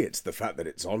me, it's the fact that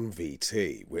it's on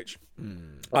VT, which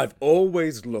I've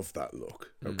always loved that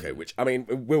look. Okay, which, I mean,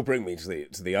 will bring me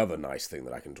to the other nice thing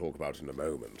that I can talk about in a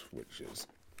moment, which is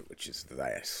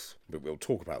this. But we'll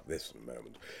talk about this in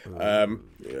a moment.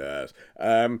 Yes.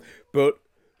 But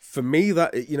for me,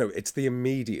 that it's the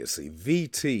immediacy.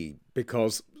 VT,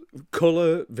 because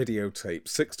colour videotape,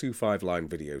 625 line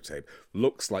videotape,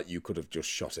 looks like you could have just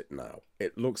shot it now.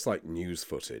 It looks like news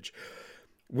footage,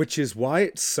 which is why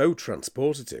it's so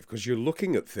transportative, because you're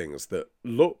looking at things that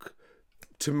look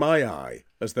to my eye,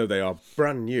 as though they are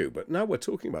brand new. But now we're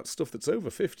talking about stuff that's over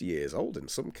 50 years old in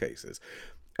some cases.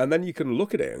 And then you can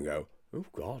look at it and go, oh,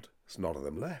 God, there's none of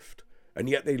them left. And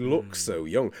yet they look so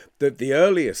young. The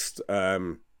earliest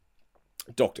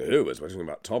Doctor Who, as we're talking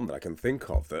about Tom, that I can think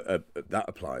of that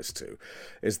applies to,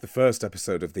 is the first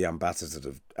episode of the Ambassadors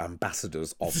of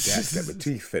Death, get my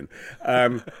teeth in,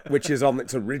 which is on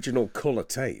its original colour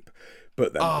tape.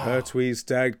 But then Pertwee's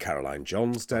dead, Caroline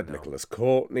John's dead, Nicholas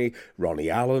Courtney, Ronnie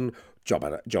Allen,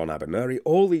 John Abernethy,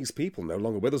 all these people no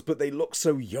longer with us, but they look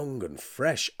so young and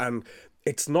fresh, and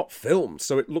it's not filmed,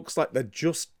 so it looks like they're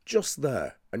just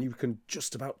there, and you can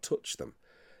just about touch them.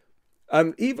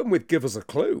 And even with Give Us a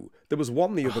Clue, there was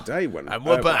one the other day when... And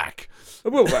we're back.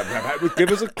 We're back with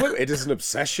Give Us a Clue. It is an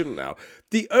obsession now.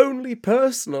 The only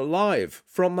person alive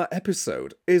from that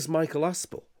episode is Michael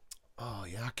Aspel. Oh,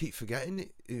 yeah, I keep forgetting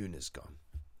it. Una's gone.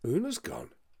 Una's gone.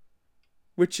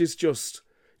 Which is just...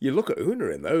 You look at Una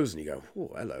in those and you go,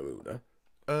 oh, hello,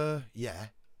 Una. Yeah.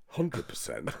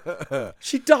 100%.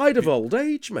 She died of old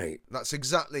age, mate. That's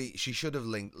exactly... She should have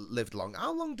lived long.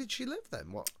 How long did she live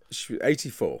then? What? She was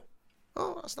 84.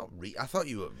 Oh, that's not... I thought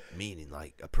you were meaning,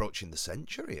 like, approaching the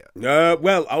century.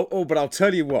 Well, but I'll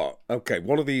tell you what. Okay,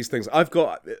 one of these things... I've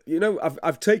got...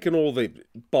 I've taken all the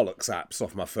bollocks apps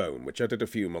off my phone, which I did a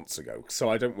few months ago, so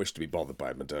I don't wish to be bothered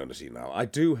by modernity now. I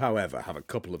do, however, have a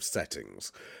couple of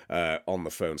settings on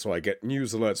the phone, so I get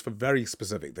news alerts for very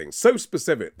specific things. So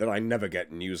specific that I never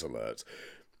get news alerts.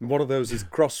 One of those is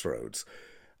Crossroads.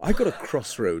 I got a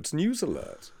Crossroads news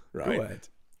alert, right? Go ahead.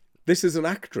 This is an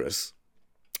actress...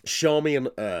 Charmian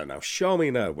Err. Now,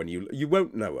 Charmian Err, when you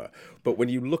won't know her, but when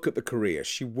you look at the career,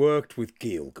 she worked with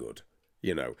Gielgud.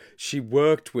 She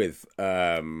worked with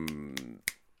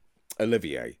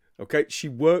Olivier. Okay, she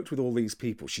worked with all these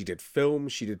people. She did film,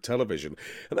 she did television,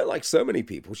 and then, like so many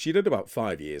people, she did about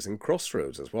 5 years in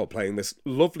Crossroads as well, playing this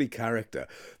lovely character.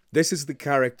 This is the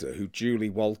character who Julie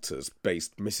Walters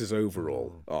based Mrs.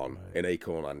 Overall on in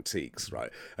Acorn Antiques, right?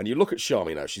 And you look at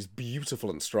Charmy now, she's beautiful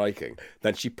and striking.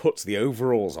 Then she puts the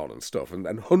overalls on and stuff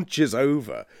and hunches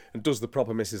over and does the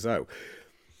proper Mrs. O.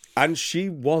 And she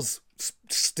was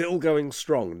still going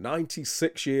strong,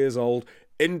 96 years old,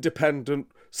 independent,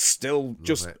 still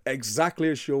just exactly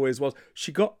as she always was.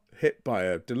 She got hit by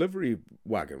a delivery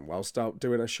wagon whilst out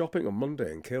doing her shopping on Monday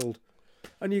and killed.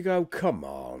 And you go, come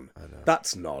on,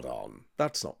 that's not on.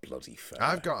 That's not bloody fair.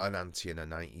 I've got an auntie in her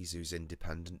 90s who's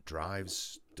independent,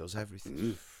 drives, does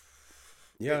everything.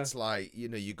 Yeah. It's like,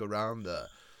 you go round there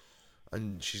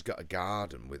and she's got a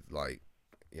garden with, like,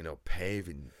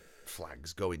 paving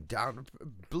flags going down. A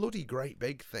bloody great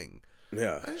big thing.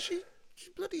 Yeah. And she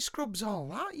bloody scrubs all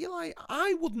that. You're like,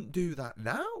 I wouldn't do that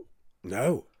now.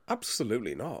 No,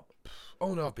 absolutely not.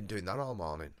 Oh, no, I've been doing that all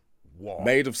morning. What?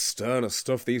 Made of sterner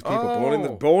stuff. These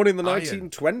people born in the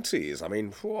 1920s. I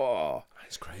mean, whoa.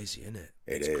 It's crazy, isn't it?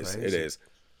 It is.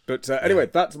 But anyway,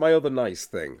 that's my other nice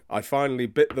thing. I finally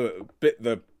bit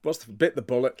the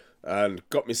bullet and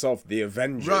got myself the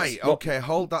Avengers. Right. Okay.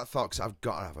 Hold that thought, 'cause I've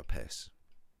got to have a piss.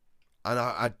 And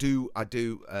I do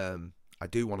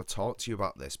want to talk to you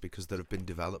about this because there have been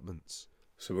developments.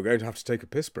 So we're going to have to take a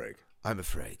piss break. I'm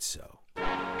afraid so.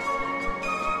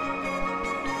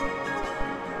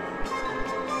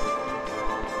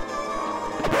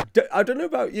 I don't know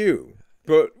about you,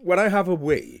 but when I have a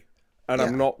wee and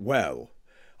I'm not well,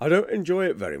 I don't enjoy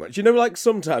it very much. Like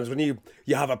sometimes when you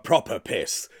have a proper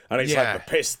piss and it's like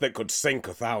the piss that could sink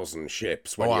 1,000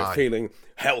 ships when you're feeling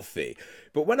healthy.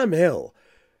 But when I'm ill,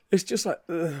 it's just like...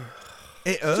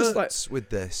 It hurts with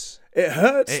this. It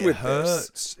hurts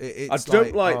this. I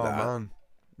don't like that. Man.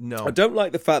 No. I don't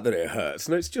like the fact that it hurts.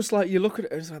 And it's just like, you look at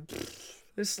it and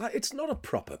it's like, it's not a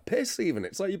proper piss even.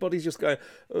 It's like your body's just going...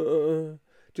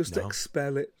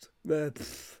 expel it.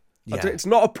 It's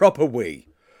not a proper wee.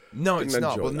 No, it's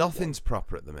not. But nothing's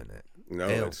proper at the minute. No,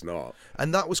 it's not.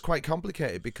 And that was quite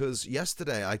complicated because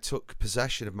yesterday I took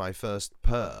possession of my first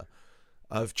pair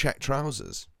of check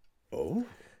trousers. Oh.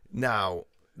 Now,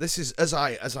 this is as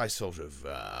I sort of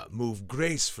move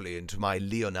gracefully into my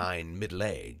leonine middle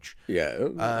age. Yeah.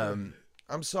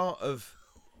 I'm sort of...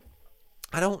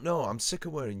 I don't know. I'm sick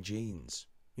of wearing jeans.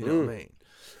 You know what I mean?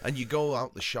 And you go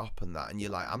out the shop and that, and you're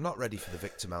like, I'm not ready for the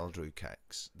Victor Meldrew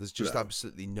kicks. There's just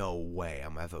absolutely no way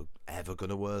I'm ever going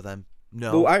to wear them.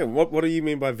 No. Well, what do you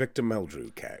mean by Victor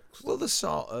Meldrew kicks? Well, the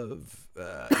sort of,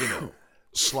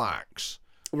 slacks.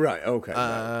 Right, okay.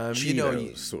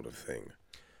 Cheetos sort of thing.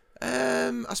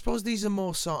 I suppose these are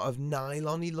more sort of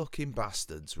nylon-y looking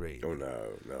bastards, really. Oh,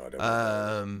 no, I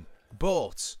don't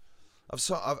but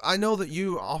I know that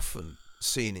you are often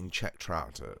seen in check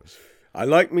trousers. I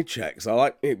like me checks. I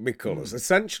like me colours.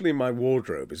 Essentially, my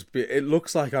wardrobe is. It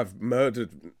looks like I've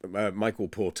murdered Michael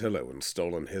Portillo and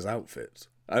stolen his outfits,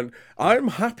 and I'm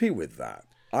happy with that.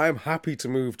 I am happy to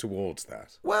move towards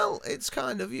that. Well, it's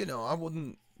kind of, I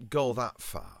wouldn't go that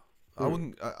far. I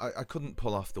wouldn't. I couldn't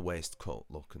pull off the waistcoat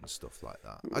look and stuff like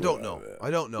that. I don't know.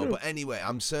 But anyway,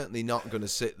 I'm certainly not going to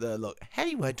sit there. Look,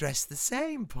 hey, we're dressed the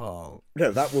same, Paul.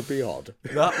 No, that would be odd.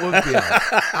 That would be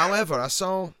odd. However, I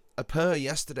saw a pair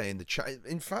yesterday in the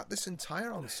in fact, this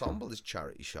entire ensemble is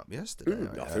charity shop yesterday.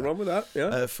 Nothing wrong with that. Yeah.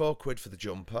 £4 for the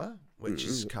jumper, which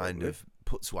is kind of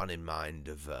puts one in mind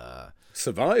of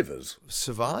Survivors.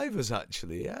 Survivors,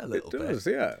 actually. Yeah, a little bit. It does,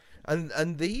 yeah.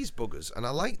 And these buggers, and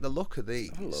I like the look of these.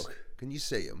 Have a look. Can you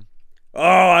see them? Oh,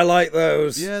 I like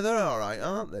those. Yeah, they're all right,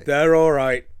 aren't they? They're all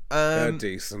right. They're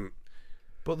decent.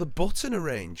 But the button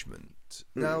arrangement.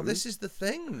 Now, this is the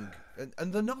thing.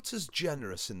 And they're not as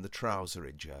generous in the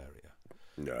trouserage area.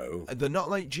 No. And they're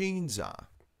not like jeans are.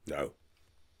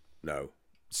 No.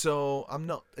 So I'm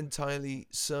not entirely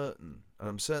certain. And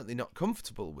I'm certainly not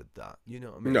comfortable with that. You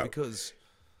know what I mean? No. Because,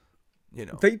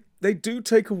 They do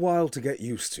take a while to get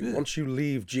used to once you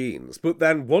leave jeans. But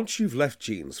then once you've left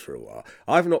jeans for a while,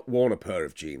 I've not worn a pair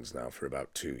of jeans now for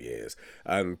about 2 years.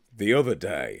 And the other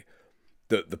day,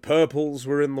 the purples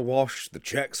were in the wash, the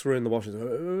checks were in the wash.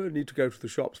 I need to go to the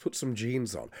shops, put some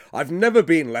jeans on. I've never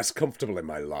been less comfortable in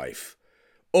my life.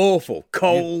 Awful,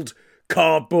 cold,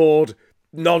 cardboard,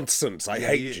 nonsense. I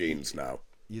hate jeans now.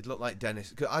 You'd look like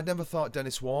Dennis. I never thought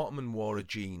Dennis Waterman wore a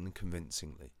jean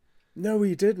convincingly. No,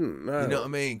 he didn't. No. You know what I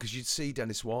mean? Because you'd see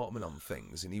Dennis Waterman on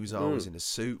things, and he was always in a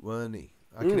suit, weren't he?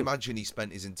 I can imagine he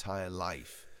spent his entire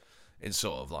life in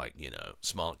sort of like,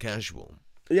 smart casual.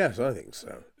 Yes, I think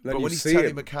so. Then But when he's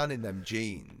Terry McCann in them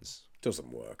jeans,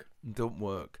 doesn't work. Don't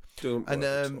work. Doesn't work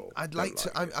at all. I'd like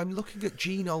to. I'm looking at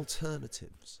jean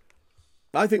alternatives.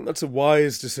 I think that's a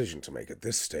wise decision to make at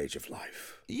this stage of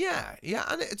life. Yeah,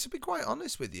 and to be quite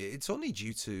honest with you, it's only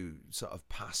due to sort of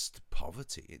past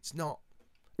poverty. It's not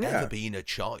ever been a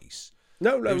choice.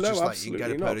 No, it was just absolutely like you can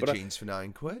get a pair of jeans for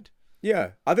 £9.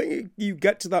 Yeah, I think you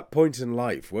get to that point in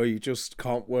life where you just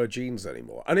can't wear jeans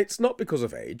anymore. And it's not because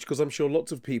of age, because I'm sure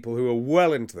lots of people who are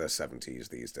well into their 70s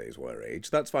these days wear age.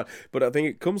 That's fine. But I think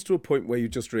it comes to a point where you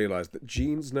just realise that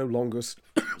jeans no longer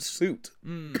suit.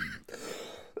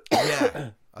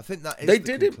 Yeah, I think that is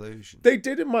the conclusion. They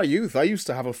did in my youth. I used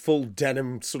to have a full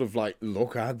denim sort of like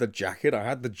look. I had the jacket, I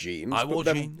had the jeans. I wore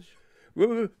jeans.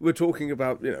 We're talking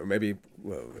about, maybe,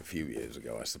 a few years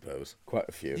ago, I suppose. Quite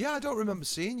a few. Yeah, I don't remember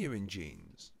seeing you in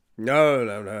jeans.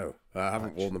 No. I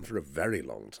haven't worn them for a very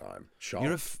long time. Sharp.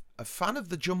 You're a fan of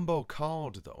the jumbo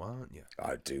cord, though, aren't you?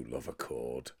 I do love a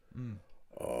cord.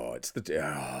 Oh, it's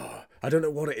I don't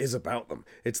know what it is about them.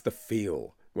 It's the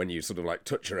feel when you sort of like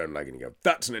touch your own leg and you go,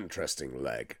 that's an interesting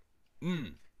leg.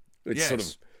 It's sort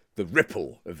of the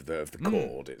ripple of the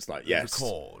cord. It's like, yes. The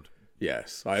cord.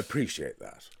 Yes, I appreciate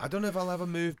that. I don't know if I'll ever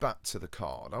move back to the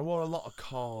cord. I wore a lot of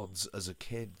cords as a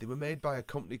kid. They were made by a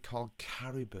company called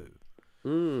Caribou.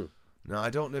 Now, I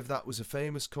don't know if that was a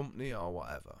famous company or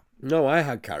whatever. No, I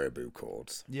had Caribou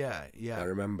cords. Yeah. I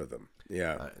remember them.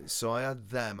 Yeah. So I had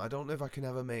them. I don't know if I can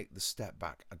ever make the step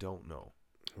back. I don't know.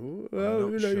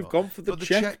 Well, sure. You've gone for the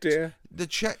check, dear. The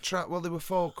check track, well, they were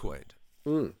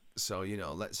 £4. So,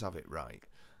 let's have it right.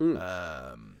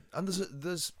 And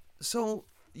there's so...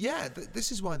 Yeah,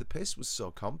 this is why the piss was so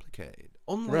complicated.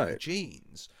 Unlike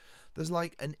jeans, there's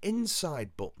like an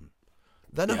inside button,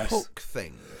 then a hook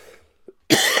thing,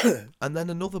 and then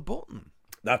another button.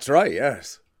 That's right,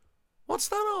 yes. What's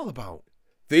that all about?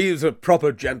 These are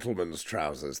proper gentleman's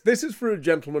trousers. This is for a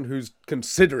gentleman who's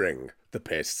considering the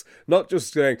piss, not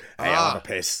just saying, hey, I'll have a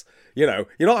piss. You're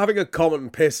not having a common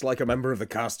piss like a member of the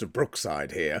cast of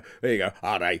Brookside here. There you go.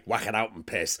 Hey, whack it out and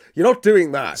piss. You're not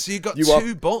doing that. So you've got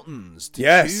two buttons to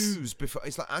choose before.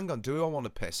 It's like, hang on, do I want to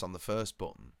piss on the first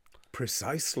button?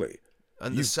 Precisely.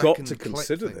 And you've got to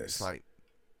consider this. Like,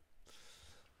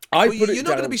 you're not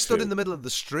going to be stood in the middle of the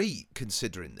street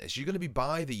considering this. You're going to be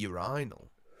by the urinal.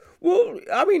 Well,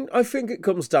 I mean, I think it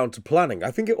comes down to planning. I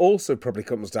think it also probably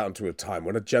comes down to a time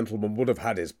when a gentleman would have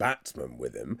had his batsman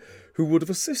with him who would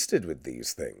have assisted with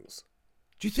these things.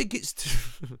 Do you think it's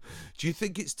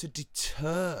to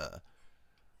deter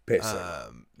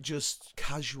pissing? Just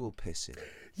casual pissing?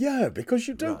 Yeah, because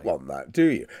you don't want that, do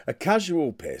you? A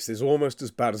casual piss is almost as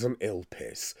bad as an ill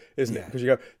piss, isn't it? Because you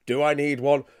go, do I need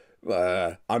one?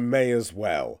 I may as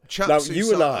well. Chaps now,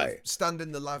 you and I stand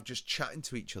in the lav just chatting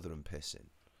to each other and pissing.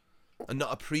 And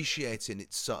not appreciating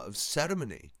its sort of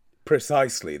ceremony.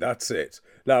 Precisely, that's it.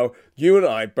 Now, you and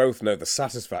I both know the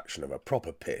satisfaction of a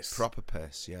proper piss. Proper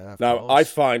piss, yeah. Of Now, course. I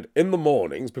find in the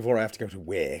mornings, before I have to go to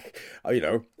work,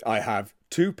 I have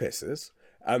 2 pisses,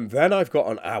 and then I've got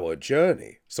an hour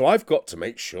journey. So I've got to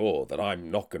make sure that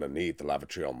I'm not going to need the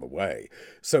lavatory on the way.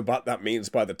 But that means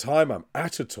by the time I'm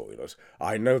at a toilet,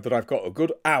 I know that I've got a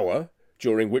good hour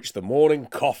during which the morning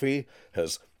coffee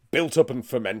has built up and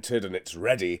fermented and it's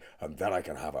ready, and then I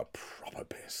can have a proper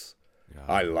piss. Yeah.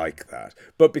 I like that.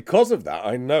 But because of that,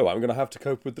 I know I'm going to have to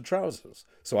cope with the trousers.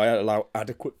 So I allow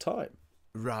adequate time.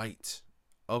 Right.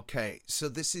 Okay. So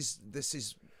this is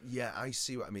yeah, I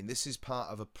see what I mean. This is part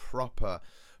of a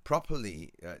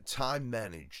properly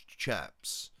time-managed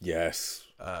chaps. Yes.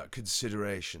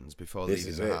 Considerations before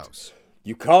leaving the house.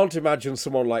 You can't imagine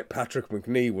someone like Patrick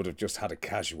Macnee would have just had a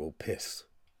casual piss.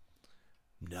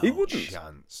 No he wouldn't.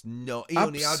 Chance. No, he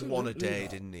only had one a day,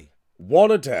 didn't he?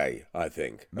 One a day, I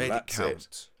think. Made it count.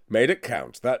 It. Made it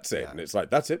count. That's it. Yeah. And it's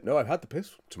like, that's it. No, I've had the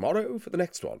piss. Tomorrow for the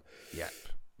next one. Yep.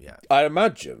 Yeah. I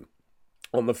imagine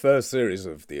on the first series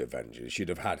of The Avengers, you'd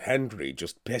have had Henry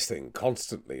just pissing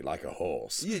constantly like a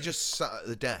horse. You just sat at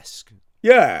the desk.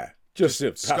 Yeah. Just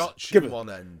scotch in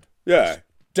one end. Yeah.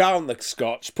 Down the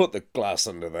scotch, put the glass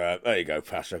under there. There you go,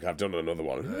 Patrick. I've done another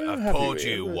one. I've poured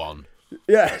you one.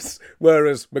 Yes.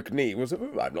 Whereas Macnee was,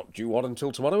 I'm not due one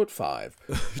until tomorrow at 5.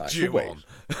 Due one.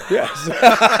 Yes.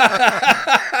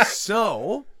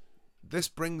 So, this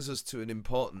brings us to an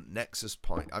important nexus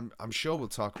point. I'm sure we'll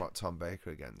talk about Tom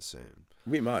Baker again soon.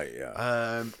 We might,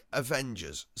 yeah.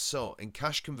 Avengers. So, in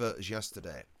Cash Converters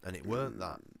yesterday, and it weren't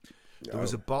that, there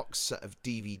was a box set of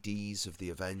DVDs of the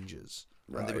Avengers.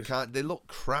 And Right. they look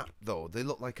crap, though. They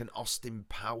look like an Austin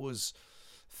Powers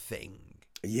thing.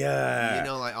 Yeah. You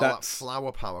know, like all that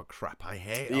flower power crap. I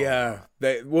hate all that.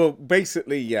 They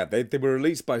were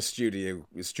released by Studio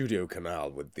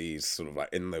Canal with these sort of like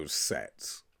in those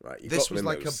sets. Right. This was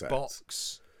like a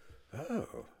box.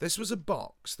 Oh. This was a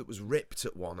box that was ripped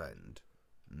at one end.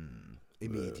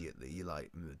 Immediately. You're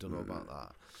like, don't know about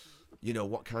that. You know,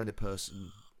 what kind of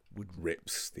person would...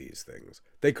 Rips these things.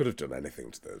 They could have done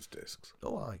anything to those discs.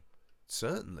 Oh, aye.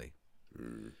 Certainly.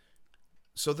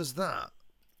 So there's that.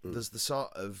 There's the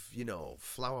sort of,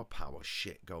 flower power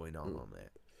shit going on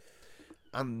it.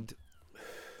 And,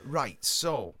 right,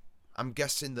 so, I'm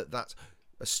guessing that's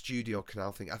a Studio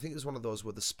Canal thing. I think there's one of those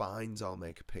where the spines all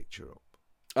make a picture up.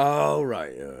 Oh,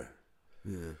 right, yeah.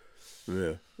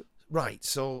 Yeah. Right,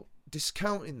 so,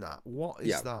 discounting that, what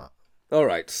is that? All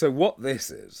right, so what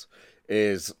this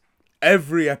is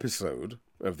every episode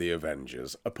of the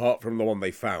Avengers, apart from the one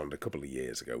they found a couple of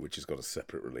years ago, which has got a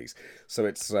separate release. So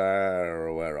it's, where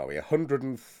are we?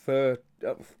 130,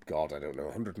 God, I don't know,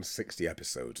 160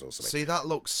 episodes or something. See, that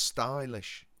looks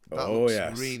stylish. That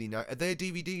looks really nice. Are they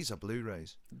DVDs or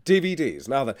Blu-rays? DVDs.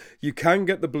 Now then, you can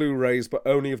get the Blu-rays, but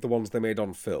only of the ones they made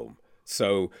on film.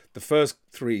 So the first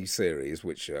 3 series,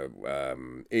 which are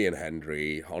Ian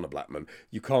Hendry, Honor Blackman,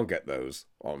 you can't get those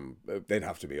on. They'd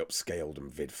have to be upscaled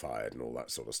and vid-fired and all that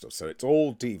sort of stuff. So it's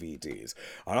all DVDs.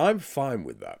 And I'm fine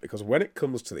with that, because when it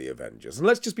comes to the Avengers, and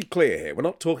let's just be clear here, we're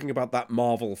not talking about that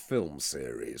Marvel film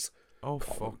series. Oh,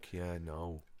 fuck yeah,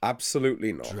 no.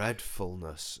 Absolutely not.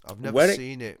 Dreadfulness. I've never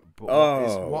seen it, but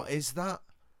what is that?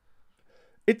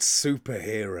 It's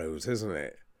superheroes, isn't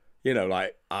it? You know,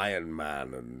 like Iron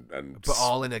Man and but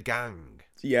all in a gang.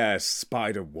 Yeah,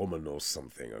 Spider-Woman or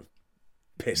something, of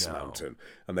Piss Mountain.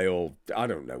 And they all, I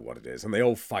don't know what it is, and they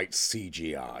all fight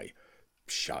CGI.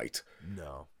 Shite.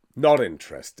 No. Not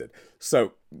interested.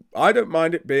 So, I don't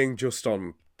mind it being just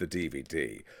on the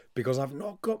DVD, because I've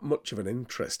not got much of an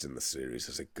interest in the series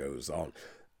as it goes on.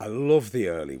 I love the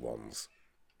early ones,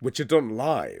 which are done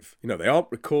live. You know, they aren't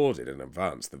recorded in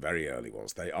advance, the very early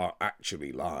ones. They are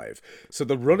actually live. So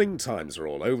the running times are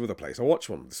all over the place. I watched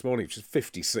one this morning, which is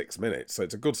 56 minutes. So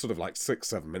it's a good sort of like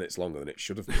 6-7 minutes longer than it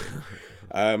should have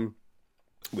been.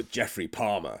 With Jeffrey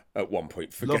Palmer at one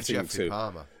point forgetting Love Jeffrey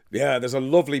Palmer. Yeah, there's a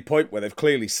lovely point where they've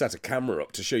clearly set a camera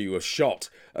up to show you a shot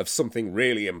of something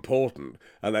really important,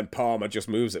 and then Palmer just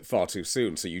moves it far too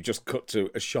soon, so you just cut to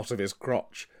a shot of his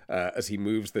crotch as he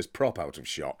moves this prop out of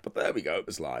shot. But there we go, it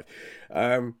was live.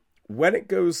 When it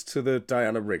goes to the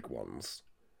Diana Rigg ones,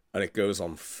 and it goes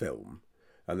on film,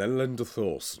 and then Linda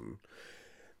Thorson,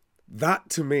 that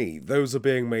to me, those are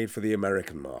being made for the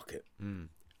American market.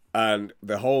 And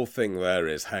the whole thing there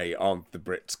is, hey, aren't the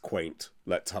Brits quaint?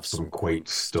 Let's have some quaint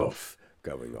stuff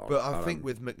going on. But I think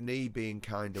with Macnee being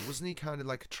wasn't he kind of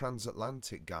like a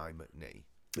transatlantic guy, Macnee?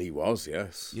 He was,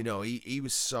 yes. You know, he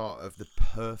was sort of the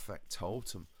perfect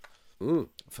totem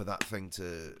for that thing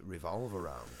to revolve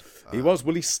around. He was.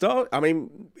 Well,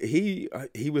 he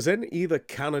was in either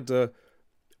Canada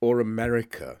or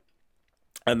America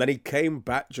And then he came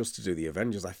back just to do the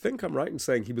Avengers. I think I'm right in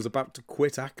saying he was about to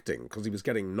quit acting because he was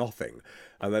getting nothing.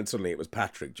 And then suddenly it was,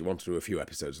 Patrick, do you want to do a few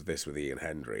episodes of this with Ian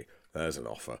Hendry? There's an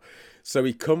offer. So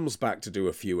he comes back to do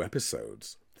a few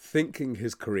episodes, thinking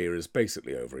his career is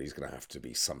basically over. He's going to have to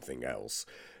be something else.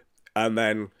 And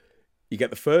then you get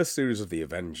the first series of the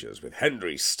Avengers with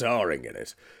Hendry starring in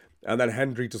it. And then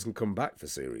Hendry doesn't come back for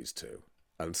series 2.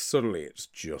 And suddenly it's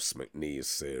just McNee's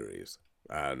series.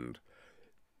 And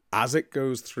as it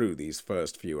goes through these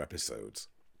first few episodes,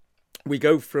 we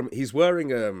go from, he's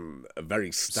wearing a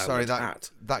very standard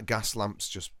hat. That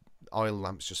oil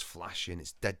lamp's just flashing.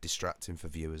 It's dead distracting for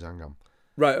viewers. Hang on.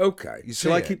 Right, okay.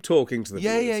 Shall I keep talking to the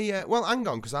viewers? Yeah. Well, hang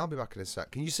on, because I'll be back in a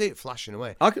sec. Can you see it flashing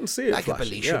away? I can see it like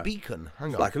flashing, a Belisha beacon.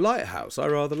 Hang on. Like a lighthouse. I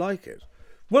rather like it.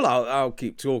 Well, I'll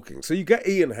keep talking. So you get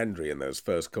Ian Hendry in those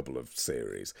first couple of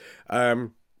series.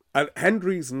 And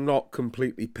Hendry's not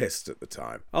completely pissed at the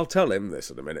time. I'll tell him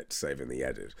this in a minute to save in the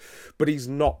edit. But he's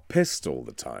not pissed all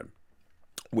the time,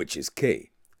 which is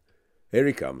key. Here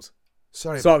he comes.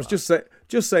 Sorry. So I was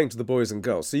just saying to the boys and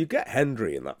girls, so you get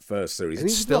Hendry in that first series. It's and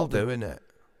he's still doing it.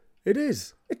 It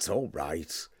is. It's all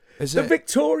right. Is the it?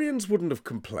 Victorians wouldn't have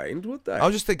complained, would they? I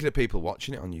was just thinking of people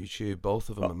watching it on YouTube. Both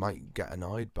of them might get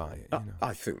annoyed by it.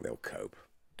 I think they'll cope.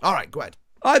 All right, go ahead.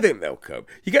 I think they'll cope.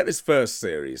 You get this first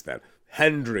series then,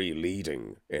 Hendry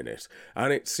leading in it,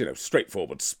 and it's,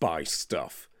 straightforward spy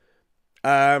stuff.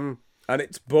 And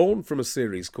it's born from a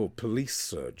series called Police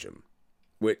Surgeon,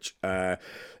 which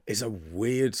is a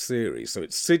weird series. So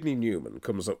it's Sidney Newman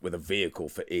comes up with a vehicle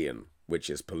for Ian, which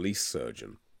is Police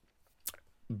Surgeon.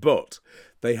 But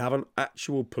they have an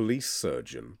actual police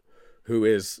surgeon who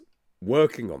is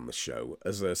working on the show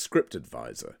as a script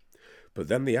advisor. But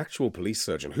then the actual police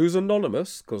surgeon, who's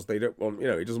anonymous, because they don't want,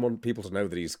 he doesn't want people to know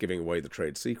that he's giving away the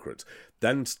trade secrets,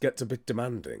 then gets a bit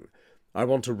demanding. I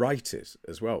want to write it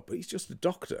as well, but he's just a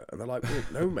doctor. And they're like, well,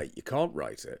 no, mate, you can't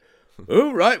write it.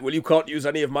 Oh, right, well, you can't use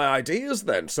any of my ideas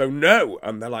then, so no.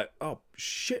 And they're like, oh,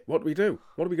 shit, what do we do?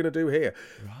 What are we going to do here?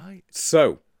 Right.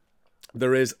 So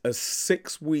there is a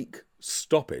 6-week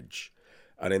stoppage.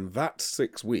 And in that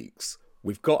 6 weeks,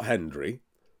 we've got Hendry.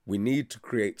 We need to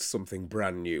create something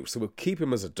brand new. So we'll keep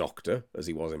him as a doctor, as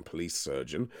he was in Police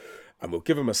Surgeon, and we'll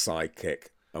give him a sidekick,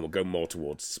 and we'll go more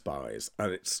towards spies.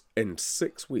 And it's in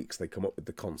 6 weeks they come up with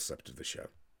the concept of the show.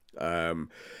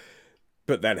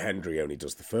 But then Hendry only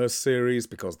does the first series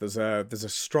because there's a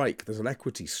strike, there's an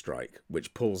equity strike,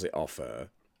 which pulls it off her.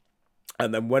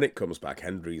 And then when it comes back,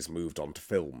 Hendry's moved on to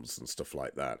films and stuff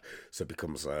like that. So it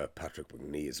becomes Patrick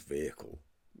McNee's vehicle.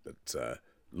 But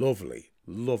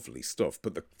lovely stuff.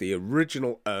 But the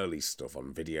original early stuff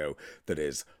on video that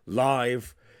is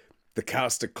live, the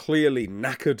cast are clearly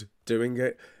knackered doing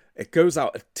it. It goes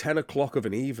out at 10 o'clock of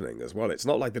an evening as well. It's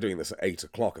not like they're doing this at 8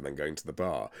 o'clock and then going to the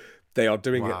bar. They are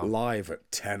doing it live at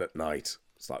 10 at night.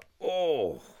 It's like,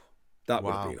 that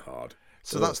would have been hard.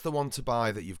 So that's the one to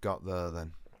buy that you've got there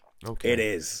then? Okay. It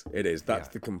is. That's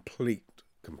the complete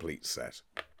set.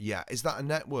 Yeah. Is that a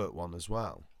network one as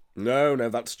well? No,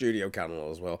 that's Studio Canal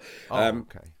as well.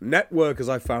 Okay. Network, as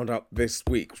I found out this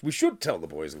week. We should tell the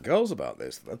boys and girls about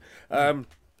this then.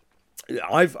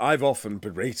 I've often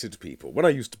berated people. When I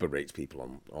used to berate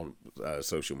people on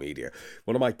social media,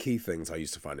 one of my key things I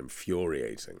used to find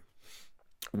infuriating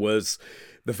was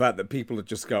the fact that people would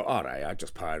just go, all right, I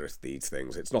just pirate these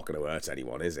things. It's not going to hurt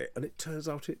anyone, is it? And it turns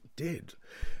out it did.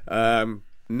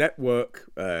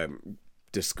 Network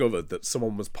discovered that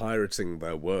someone was pirating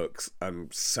their works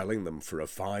and selling them for a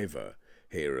 $5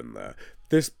 here and there.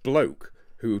 This bloke,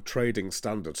 who Trading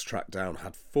Standards tracked down,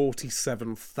 had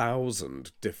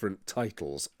 47,000 different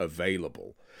titles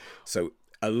available. So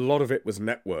a lot of it was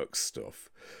Network stuff.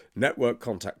 Network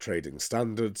contact Trading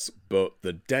Standards, but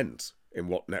the dent in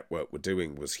what Network were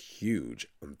doing was huge,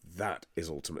 and that is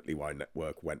ultimately why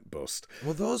Network went bust.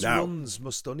 Well, those runs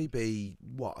must only be,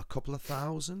 a couple of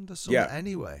thousand or something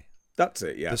anyway? That's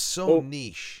it, yeah. They're so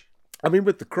niche. I mean,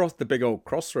 with the big old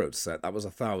Crossroads set, that was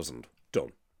 1,000.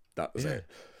 Done. That was it.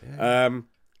 Yeah.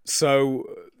 So,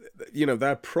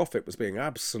 their profit was being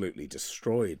absolutely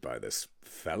destroyed by this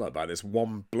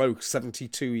one bloke,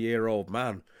 72-year-old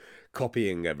man,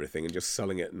 copying everything and just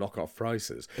selling it at knockoff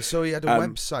prices. So he had a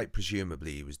website,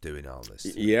 presumably he was doing all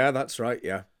this. Yeah, that's right,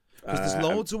 yeah. Because there's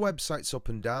loads of websites up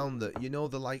and down that,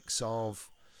 the likes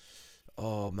of,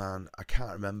 oh man, I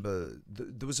can't remember.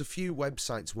 There was a few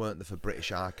websites, weren't there, for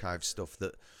British Archive stuff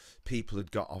that people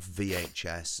had got off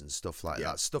VHS and stuff like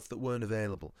that, stuff that weren't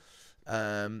available.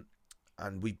 And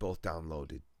we both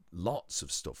downloaded lots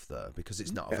of stuff there because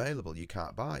it's not available. You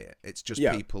can't buy it. It's just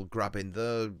people grabbing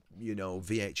the,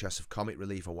 VHS of Comic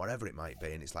Relief or whatever it might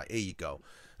be, and it's like, here you go.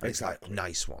 And it's like, Exactly.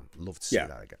 nice one. Love to see Yeah.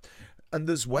 that again. And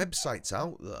there's websites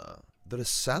out there that are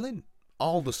selling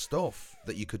all the stuff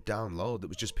that you could download that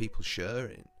was just people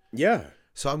sharing. Yeah.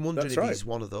 So I'm wondering That's if right. he's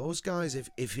one of those guys,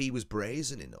 if he was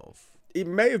brazen enough. He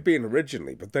may have been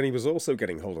originally, but then he was also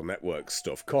getting hold of network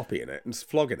stuff, copying it and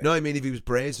flogging it. No, I mean if he was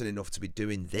brazen enough to be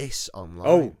doing this online.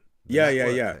 Oh, the yeah,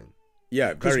 network yeah. thing.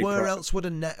 Yeah, Because very where else would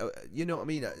you know what I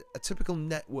mean? A typical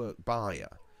network buyer,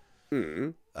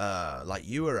 like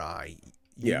you or I,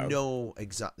 you Yeah. know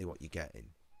exactly what you're getting.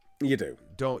 You do.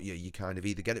 Don't you? You kind of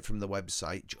either get it from the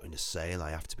website, join a sale,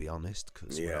 I have to be honest,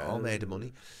 because we're all made of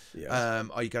money. Yeah.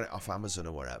 Or you get it off Amazon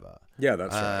or wherever. Yeah,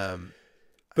 that's right. Um,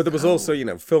 But there was also, you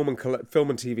know, film and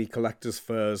TV collectors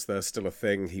fairs. They're still a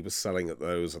thing. He was selling at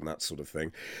those and that sort of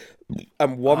thing.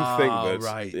 And one thing that's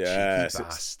right, yes, cheeky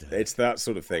bastard. it's that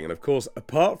sort of thing. And of course,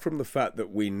 apart from the fact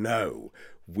that we know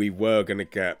we were going to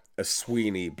get a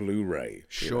Sweeney Blu-ray.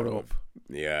 Shut up.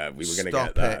 Yeah, we were going to Stop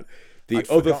get that. it. The I'd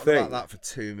other forgotten thing, about that for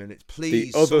 2 minutes.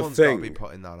 Please, other someone's got to be thing-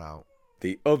 putting that out.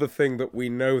 the other thing that we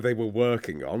know they were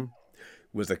working on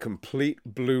was a complete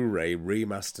Blu-ray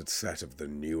remastered set of the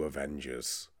new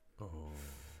Avengers. Oh.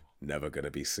 Never going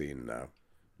to be seen now.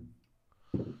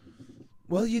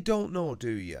 Well, you don't know, do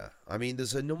you? I mean,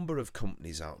 there's a number of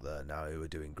companies out there now who are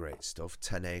doing great stuff.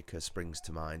 10 Acre springs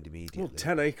to mind immediately. Well,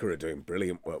 10 Acre are doing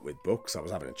brilliant work with books. I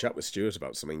was having a chat with Stuart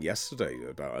about something yesterday,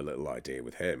 about a little idea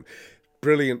with him.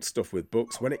 Brilliant stuff with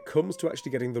books. When it comes to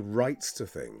actually getting the rights to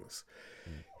things,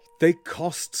 they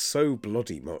cost so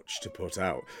bloody much to put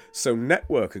out. So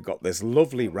Network had got this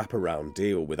lovely wraparound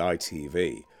deal with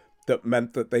ITV that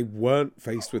meant that they weren't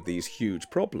faced with these huge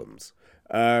problems.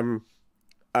 And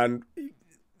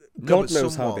God but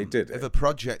knows how they did it. If a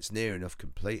project's near enough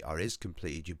complete or is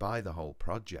completed, you buy the whole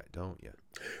project, don't you?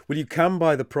 Well, you can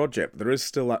buy the project, but there is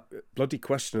still that bloody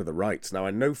question of the rights. Now,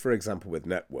 I know, for example, with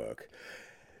Network,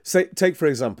 take for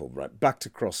example, right, back to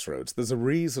Crossroads, there's a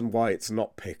reason why it's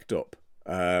not picked up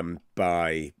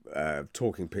by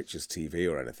Talking Pictures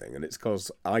TV or anything, and it's because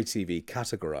ITV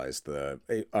categorised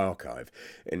the archive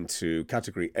into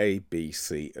category A, B,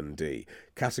 C, and D.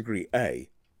 Category A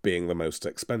being the most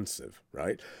expensive,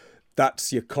 right?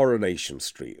 That's your Coronation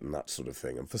Street and that sort of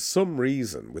thing. And for some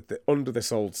reason, under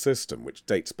this old system, which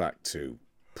dates back to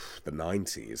the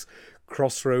 90s,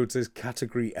 Crossroads is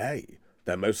category A.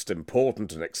 Their most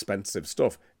important and expensive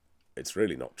stuff. It's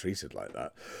really not treated like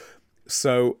that.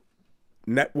 So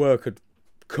Network had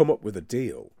come up with a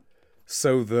deal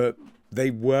so that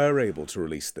they were able to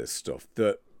release this stuff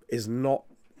that is not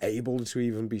able to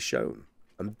even be shown.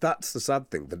 And that's the sad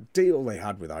thing. The deal they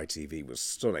had with ITV was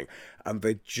stunning, and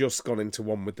they'd just gone into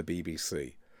one with the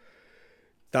BBC.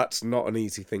 That's not an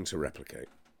easy thing to replicate.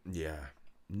 Yeah.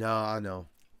 No, I know.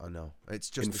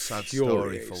 It's just a sad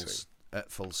story, Infuriating.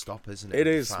 full stop, isn't it? It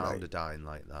is, Founder mate. dying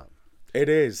like that. It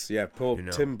is, yeah. Poor You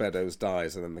know. Tim Beddoes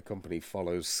dies, and then the company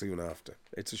follows soon after.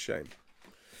 It's a shame.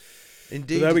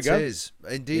 Indeed, there we it go. is.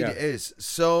 Indeed, Yeah. it is.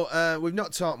 So we've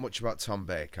not talked much about Tom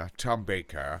Baker. Tom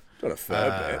Baker. Got a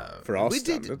fair bit for our we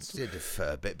standards. did a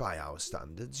fair bit by our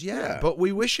standards, yeah. Yeah. But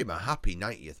we wish him a happy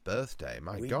 90th birthday.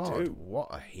 My We God, do. what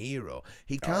a hero.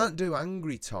 He can't do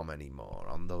Angry Tom anymore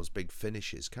on those big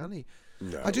finishes, can he?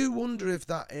 No. I do wonder if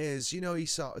that is, he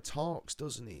sort of talks,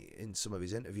 doesn't he, in some of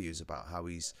his interviews about how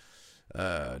he's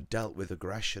dealt with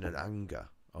aggression and anger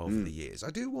over the years. I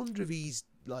do wonder if he's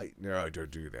like, no, I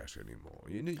don't do that anymore.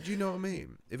 Do you know what I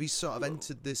mean? If he's sort of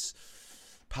entered this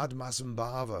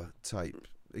Padmasambhava type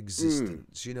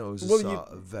existence, as a Well, sort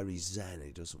of very zen,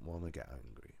 he doesn't want to get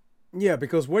angry. Yeah,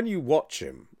 because when you watch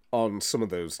him on some of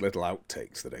those little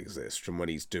outtakes that exist from when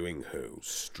he's doing Who,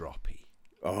 Stroppy.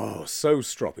 oh, so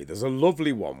stroppy. There's a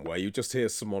lovely one where you just hear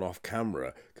someone off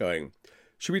camera going,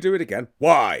 should we do it again?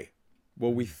 Why?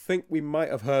 Well, we think we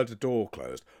might have heard a door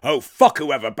closed. Oh, fuck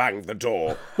whoever banged the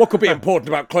door. What could be important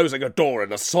about closing a door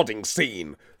in a sodding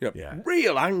scene? Yeah.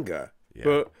 Real anger. Yeah.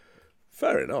 But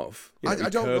fair enough. I he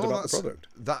don't cared know. about the product.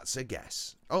 That's a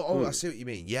guess. Oh, I see what you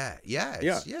mean. Yeah.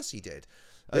 Yes, he did.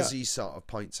 As he sort of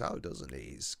points out, doesn't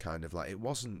he? He's kind of like, it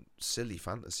wasn't silly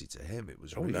fantasy to him. It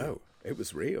was Oh, real. no. It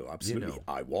was real. Absolutely.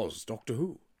 I was Doctor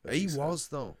Who. as He said. was,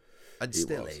 though. And He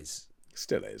still was. is.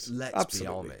 Still is. Let's be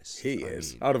Absolutely. honest. He I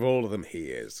is. mean- Out of all of them, he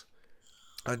is.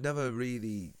 I've never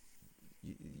really,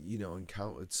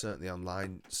 encountered, certainly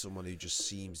online, someone who just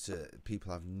seems to,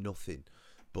 people have nothing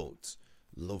but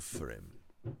love for him,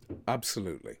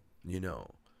 Absolutely.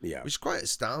 Yeah. Which is quite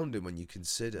astounding when you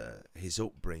consider his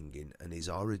upbringing and his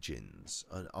origins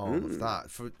and all of that.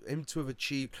 For him to have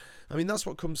achieved, I mean, that's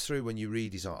what comes through when you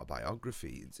read his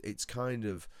autobiography. It's kind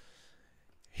of,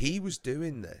 he was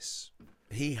doing this.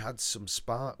 He had some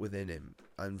spark within him,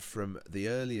 and from the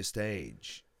earliest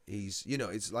age, He's, you know,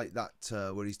 it's like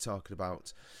that where he's talking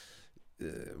about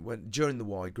when during the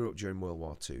war, he grew up during World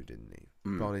War II, didn't he?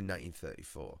 Born in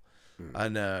 1934,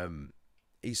 and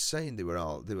he's saying they were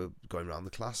going around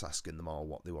the class asking them all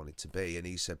what they wanted to be, and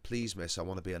he said, "Please, miss, I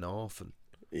want to be an orphan."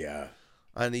 Yeah.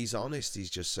 And he's honest. He's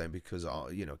just saying because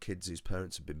you know, kids whose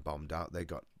parents have been bombed out, they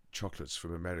got chocolates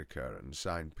from America and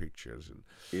signed pictures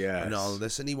and all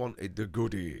this, and he wanted the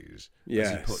goodies,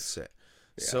 as he puts it.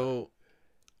 Yeah. So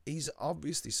he's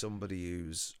obviously somebody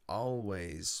who's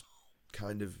always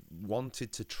kind of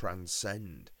wanted to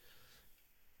transcend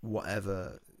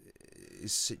whatever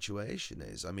his situation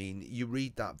is. I mean, you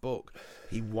read that book,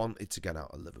 he wanted to get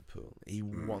out of Liverpool.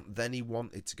 Then he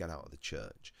wanted to get out of the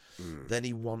church. Then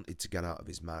he wanted to get out of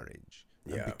his marriage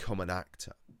and become an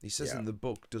actor. He says in the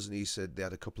book, doesn't he? Said they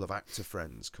had a couple of actor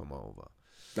friends come over.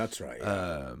 That's right.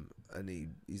 And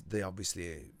they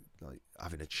obviously like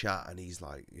having a chat, and he's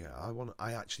like, "Yeah,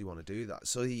 I actually want to do that."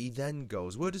 So he then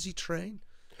goes, where does he train?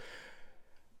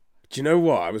 Do you know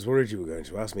what? I was worried you were going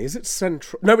to ask me. Is it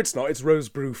Central? No, it's not. It's Rose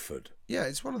Bruford. Yeah,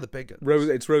 it's one of the bigger.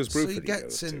 It's Rose Bruford. So he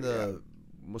gets in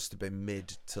must have been mid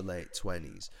to late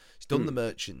 20s. He's done the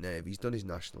Merchant Navy. He's done his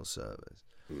national service.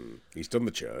 He's done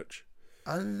the church.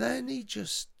 And then he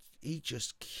just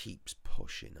keeps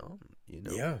pushing on, you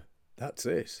know. Yeah, that's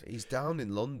it. He's down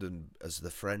in London as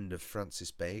the friend of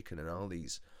Francis Bacon and all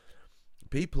these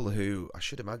people who I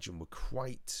should imagine were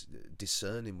quite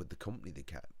discerning with the company they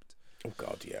kept. Oh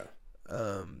God, yeah.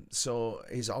 So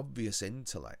his obvious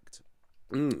intellect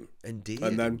endeared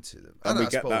And then, him to them. and And we I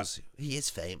get suppose he is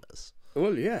famous.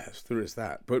 Well, yes, there is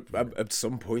that. But at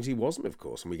some point he wasn't, of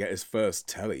course. And we get his first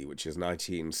telly, which is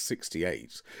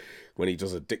 1968, when he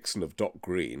does a Dixon of Dock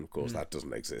Green. Of course, that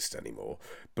doesn't exist anymore.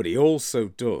 But he also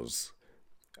does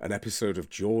an episode of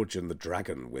George and the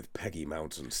Dragon with Peggy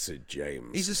Mount and Sid James.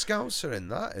 He's a Scouser in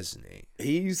that, isn't he?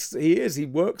 He is. He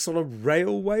works on a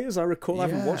railway, as I recall. I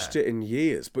haven't watched it in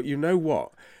years. But you know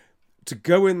what? To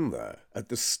go in there at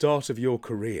the start of your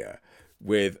career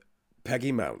with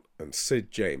Peggy Mount and Sid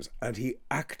James, and he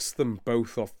acts them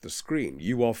both off the screen.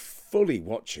 You are fully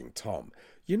watching Tom.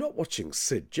 You're not watching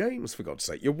Sid James, for God's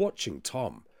sake. You're watching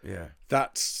Tom. Yeah.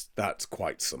 That's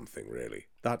quite something, really.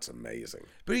 That's amazing.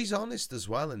 But he's honest as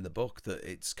well in the book that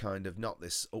it's kind of not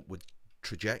this upward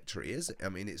trajectory, is it? I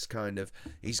mean, it's kind of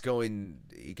he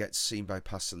gets seen by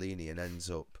Pasolini and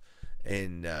ends up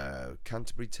in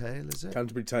Canterbury Tale, is it?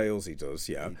 Canterbury Tales, he does,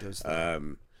 yeah. He does that. So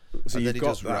and you've then he got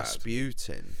does that.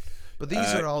 Rasputin. But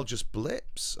these are all just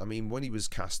blips. I mean, when he was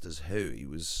cast as Who, he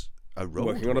was a road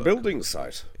Working on a worker. building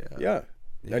site. Yeah.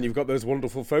 And you've got those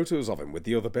wonderful photos of him with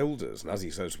the other builders. And as he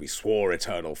says, we swore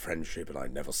eternal friendship and I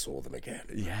never saw them again.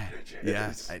 Yeah,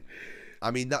 yeah.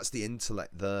 I mean, that's the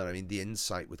intellect there. I mean, the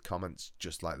insight with comments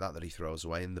just like that he throws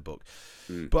away in the book.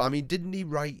 But, I mean, didn't he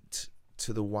write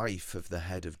to the wife of the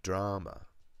head of drama?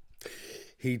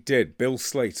 He did. Bill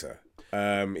Slater. He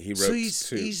wrote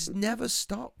so he's never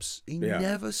stops. He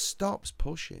never stops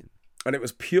pushing. And it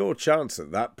was pure chance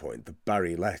at that point that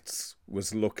Barry Letts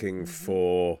was looking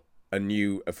for a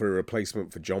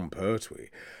replacement for John Pertwee.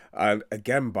 And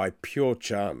again, by pure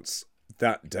chance,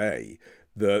 that day,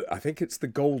 I think it's the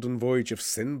Golden Voyage of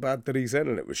Sinbad that he's in,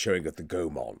 and it was showing at the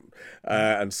Gaumont.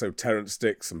 And so Terence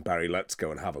Dicks and Barry Letts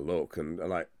go and have a look, and are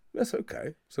like, that's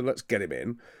okay. So let's get him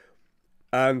in.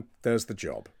 And there's the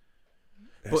job.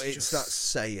 But it's that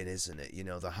saying, isn't it? You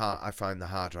know, I find the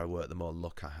harder I work, the more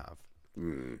luck I have.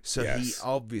 So he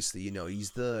obviously, you know,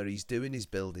 he's there, he's doing his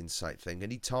building site thing,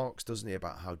 and he talks, doesn't he,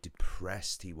 about how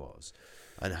depressed he was,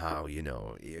 and how, you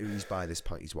know, he's by this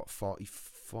point, he's what, 40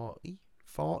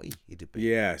 he'd have been.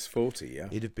 Yes, 40, yeah.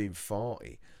 He'd have been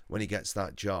 40 when he gets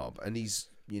that job, and he's,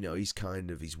 you know, he's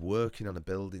working on a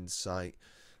building site.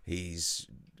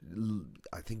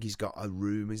 I think he's got a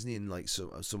room, isn't he, in like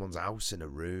someone's house in a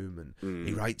room, and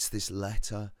he writes this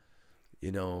letter,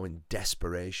 you know, in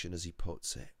desperation, as he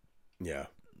puts it. Yeah.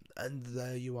 And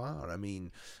there you are. I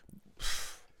mean,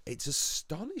 it's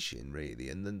astonishing, really.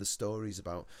 And then the stories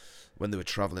about when they were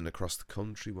travelling across the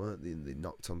country, weren't they? And they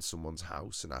knocked on someone's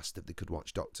house and asked if they could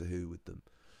watch Doctor Who with them.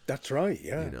 That's right,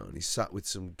 yeah. You know, and he sat with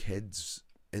some kids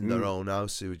in their own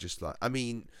house who were just like, I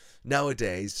mean,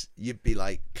 nowadays you'd be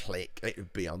like, click, it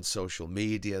would be on social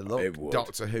media. Look,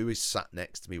 Doctor Who is sat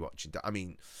next to me watching. I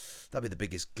mean, that'd be the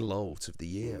biggest gloat of the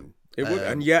year. It would,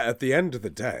 and yet at the end of the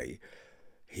day,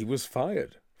 he was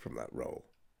fired from that role.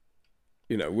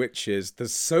 You know, which is,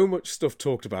 there's so much stuff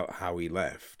talked about how he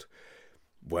left.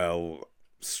 Well,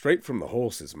 straight from the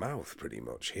horse's mouth, pretty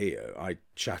much here. I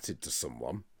chatted to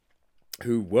someone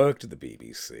who worked at the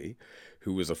BBC,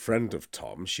 who was a friend of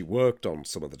Tom. She worked on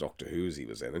some of the Doctor Who's he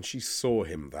was in, and she saw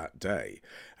him that day.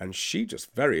 And she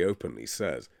just very openly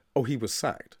says, oh, he was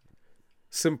sacked.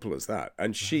 Simple as that.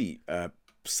 And she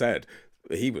said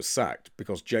he was sacked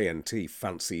because JNT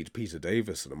fancied Peter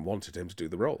Davison and wanted him to do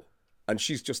the role. And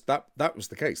she's just, that was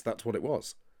the case. That's what it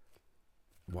was.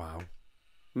 Wow.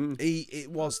 It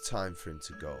was time for him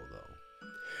to go, though.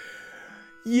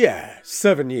 Yeah,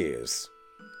 7 years.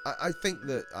 I think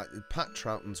that Pat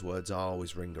Troughton's words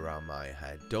always ring around my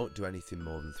head. Don't do anything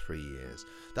more than 3 years.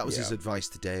 That was his advice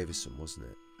to Davison, wasn't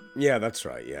it? Yeah, that's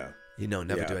right, yeah. You know,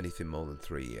 never do anything more than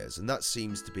 3 years. And that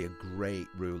seems to be a great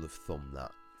rule of thumb,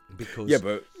 that. Because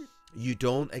you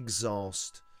don't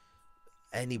exhaust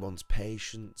anyone's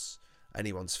patience,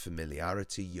 anyone's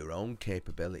familiarity, your own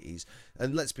capabilities.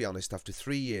 And let's be honest, after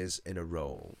 3 years in a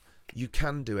role, you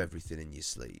can do everything in your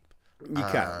sleep. You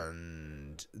can.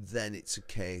 And then it's a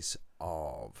case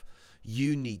of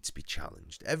you need to be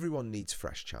challenged. Everyone needs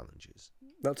fresh challenges.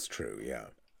 That's true, yeah.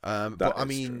 But I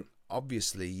mean, true.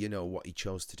 Obviously, you know what he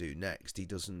chose to do next. He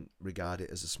doesn't regard it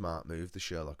as a smart move, the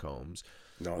Sherlock Holmes.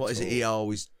 What is it? He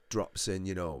always drops in,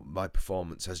 you know, my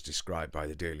performance as described by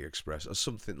the Daily Express or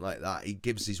something like that. He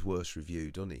gives his worst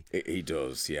review, doesn't he? He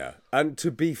does, yeah. And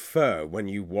to be fair, when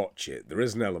you watch it, there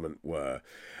is an element where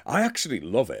I actually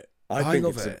love it. I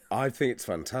love it. I think it's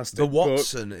fantastic. The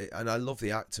Watson, and I love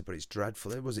the actor, but it's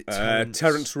dreadful. Was it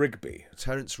Terence Rigby?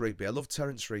 Terence Rigby. I love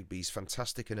Terence Rigby. He's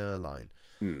fantastic in Erline,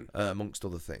 amongst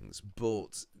other things.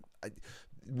 But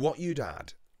what you'd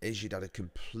add is you'd add a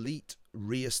complete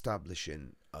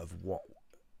re-establishing of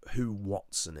who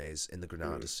Watson is in the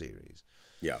Granada series.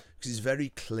 Yeah. Because it's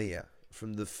very clear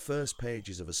from the first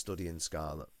pages of A Study in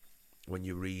Scarlet when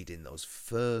you're reading those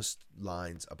first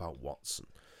lines about Watson.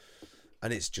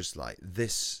 And it's just like,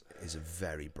 this is a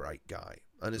very bright guy.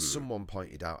 And as someone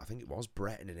pointed out, I think it was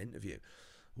Brett in an interview,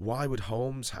 why would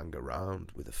Holmes hang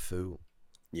around with a fool?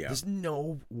 Yeah. There's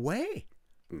no way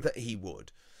that he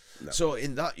would. No. So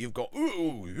in that, you've got,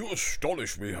 ooh, you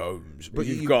astonish me, Holmes. But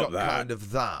you've got that. Kind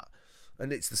of that.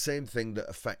 And it's the same thing that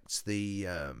affects the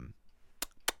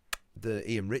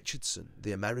Ian Richardson,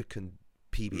 the American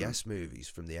PBS movies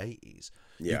from the 80s.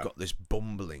 Yeah. You've got this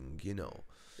bumbling, you know.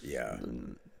 Yeah.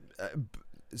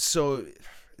 So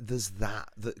there's that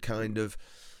kind of,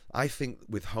 I think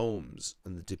with Holmes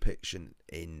and the depiction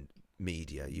in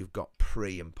media, you've got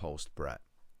pre and post Brett.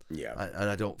 Yeah. And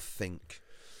I don't think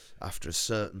after a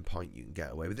certain point you can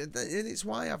get away with it. And it's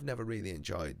why I've never really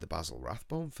enjoyed the Basil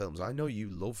Rathbone films. I know you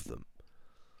love them.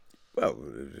 Well,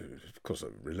 of course,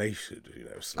 I'm related, you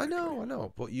know. Slightly. I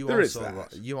know, but you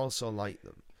also like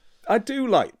them. I do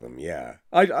like them, yeah.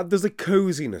 There's a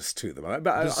coziness to them. I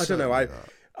don't know.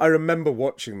 I remember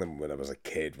watching them when I was a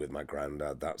kid with my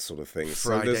granddad, that sort of thing.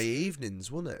 Friday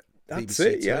evenings, wasn't it? That's BBC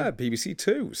it, yeah, BBC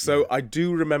Two. So I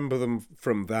do remember them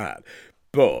from that.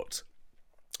 But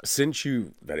since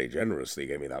you very generously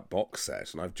gave me that box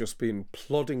set, and I've just been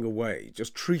plodding away,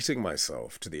 just treating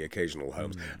myself to the occasional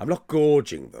Holmes. I'm not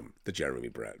gorging them, the Jeremy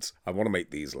Bretts. I want to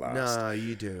make these last. No,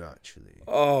 you do, actually.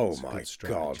 Oh, my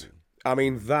God. I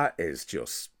mean, that is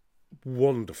just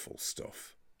wonderful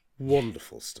stuff.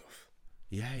 Wonderful stuff.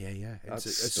 Yeah. It's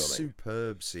a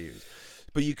superb series.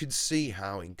 But you can see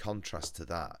how, in contrast to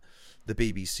that, the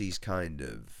BBC's kind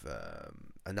of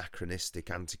anachronistic,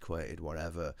 antiquated,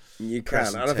 whatever. You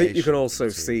can. And I think you can also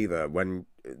see that when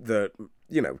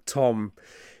Tom,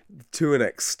 to an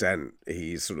extent,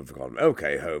 he's sort of gone,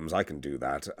 okay, Holmes, I can do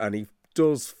that. And he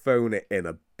does phone it in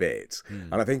a bit.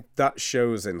 And I think that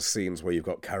shows in scenes where you've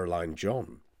got Caroline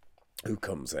John, who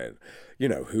comes in,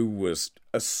 who was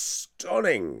a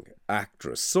stunning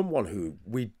actress, someone who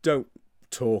we don't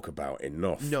talk about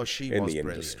enough in the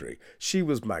industry. She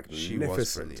was magnificent. She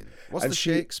was brilliant. What's the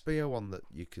Shakespeare one that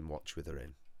you can watch with her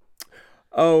in?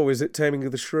 Oh, is it Taming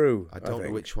of the Shrew? I don't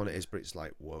know which one it is, but it's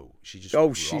like, whoa. She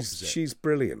just she's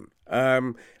brilliant.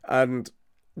 And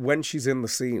when she's in the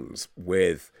scenes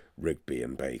with Rigby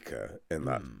and Baker in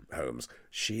that Holmes,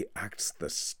 she acts the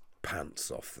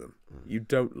pants off them. You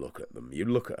don't look at them. You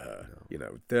look at her.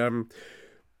 No.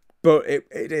 But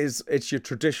it's your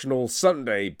traditional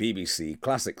Sunday BBC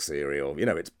classic serial.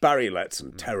 It's Barry Letts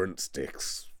and Terrance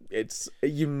Dicks. It's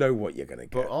what you're going to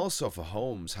get. But also for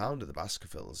Holmes, Hound of the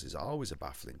Baskervilles is always a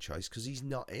baffling choice because he's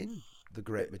not in the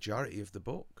great majority of the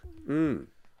book.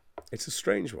 It's a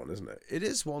strange one, isn't it? It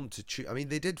is one to choose. I mean,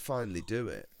 they did finally do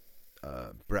it,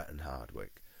 Brett and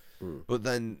Hardwick. But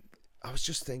then I was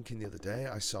just thinking the other day,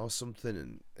 I saw something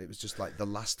and it was just like The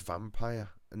Last Vampire.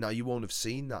 And now you won't have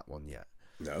seen that one yet.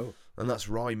 No. And that's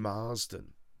Roy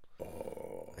Marsden.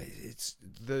 Oh. It's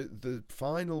the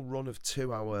final run of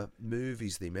 2-hour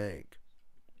movies they make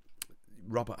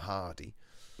Robert Hardy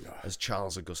as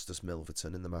Charles Augustus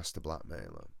Milverton in The Master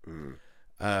Blackmailer.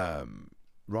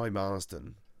 Roy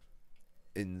Marsden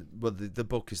the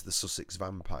book is The Sussex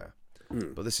Vampire,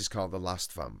 but this is called The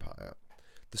Last Vampire.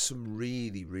 There's some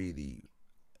really, really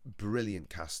brilliant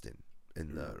casting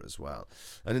in there as well.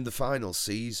 And in the final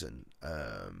season,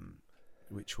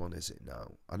 which one is it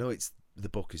now? I know the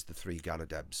book is The Three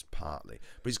Garadebs partly,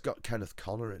 but he's got Kenneth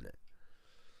Connor in it.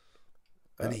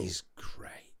 And he's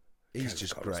great. He's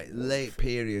just great. Late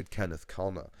period Kenneth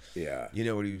Connor. Yeah. You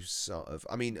know, he was sort of,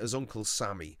 I mean, as Uncle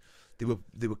Sammy, they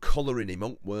were colouring him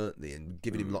up, weren't they? And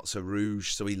giving him lots of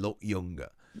rouge so he looked younger.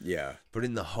 Yeah. But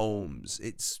in the Holmes,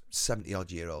 it's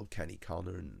 70-odd-year-old Kenny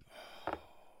Connor. And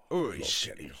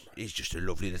he's just a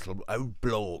lovely little old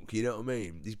bloke, you know what I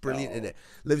mean? He's brilliant in it.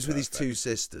 Lives with his two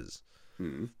sisters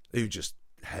who just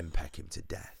henpeck him to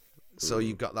death. So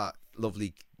you've got that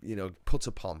lovely, you know, put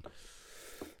upon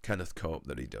Kenneth Cope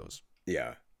that he does.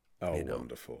 Yeah. Oh, you know.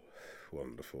 Wonderful.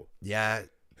 Wonderful. Yeah.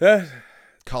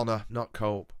 Connor, not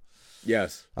Cope.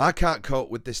 Yes. I can't cope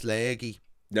with this leggy.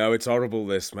 No, it's horrible,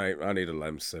 this, mate. I need a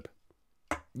Lemsip.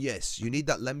 Yes, you need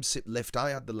that Lemsip lift. I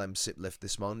had the Lemsip lift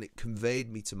this morning. It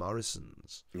conveyed me to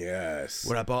Morrison's. Yes.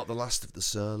 Where I bought the last of the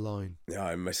sirloin. Yeah,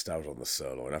 I missed out on the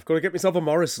sirloin. I've got to get myself a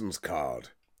Morrison's card.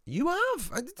 You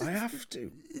have? I have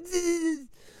to.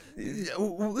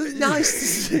 Nice to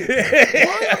see.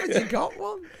 Why haven't you got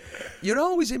one? You're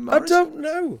always in Morrison's. I don't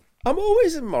know. I'm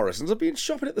always in Morrison's. I've been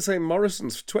shopping at the same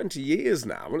Morrison's for 20 years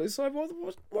now, and it's like, what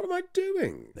am I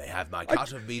doing? They have my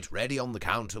cut of meat ready on the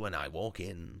counter when I walk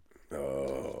in.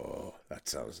 Oh, that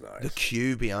sounds nice. The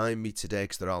queue behind me today,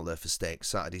 because they're all there for steak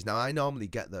Saturdays. Now, I normally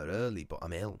get there early, but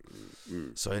I'm ill.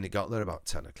 So I only got there about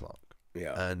 10 o'clock.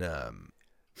 Yeah. And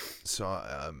so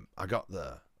I got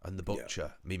there, and the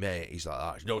butcher, me mate, he's like,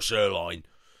 "There's no sirloin."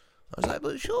 I was like,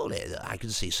 "But surely I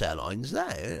can see sirloins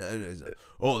there." And he's like,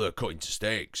 "Oh, they're cut into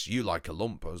steaks. You like a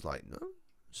lump." I was like, "No,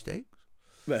 steaks."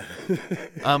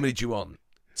 How many do you want?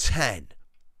 10.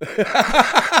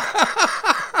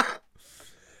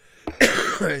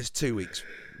 It's 2 weeks,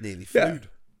 nearly food.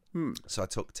 Yeah. So I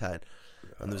took 10,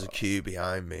 and there was a queue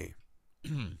behind me.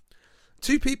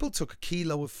 2 people took a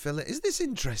kilo of fillet. Is this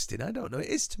interesting? I don't know. It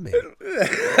is to me.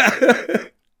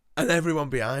 And everyone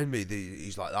behind me,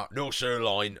 he's like that. "No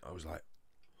sirloin." I was like,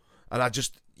 and I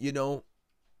just, you know,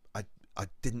 I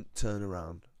didn't turn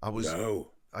around. I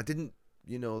didn't,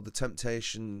 you know, the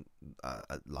temptation,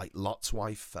 like Lot's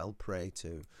wife fell prey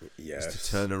to, is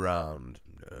to turn around.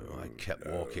 No, I kept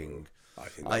walking.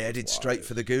 I headed straight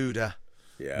for the Gouda.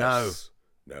 Yes.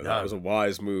 No, that was a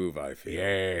wise move, I feel.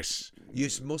 Yes. You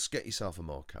must get yourself a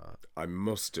more card. I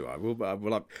must do. I will.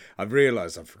 I've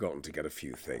realised I've forgotten to get a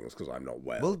few things because I'm not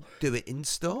well. Well, do it in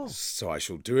store. So I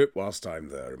shall do it whilst I'm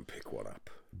there and pick one up.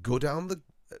 Go down the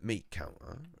meat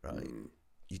counter, right?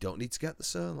 You don't need to get the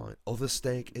sirloin. Other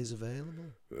steak is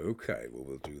available. Okay, well,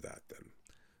 we'll do that then.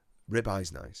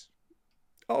 Ribeye's nice.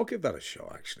 I'll give that a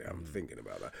shot, actually. I'm thinking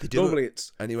about that. Normally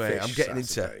it's anyway, I'm getting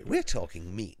Saturday. into... We're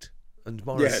talking meat and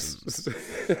Morrison's.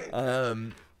 Yes.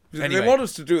 If Anyway. they want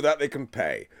us to do that, they can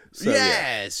pay. So,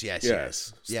 yes.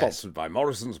 Sponsored by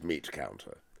Morrison's Meat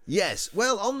Counter. Yes.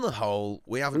 Well, on the whole,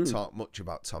 we haven't talked much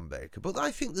about Tom Baker, but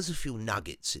I think there's a few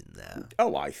nuggets in there.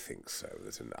 Oh, I think so.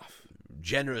 There's enough.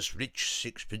 Generous, rich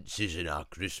sixpences in our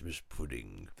Christmas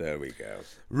pudding. There we go.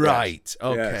 Right. Yes.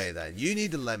 Okay, Yes. then. You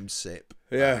need a Lemsip.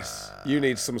 Yes. You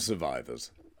need some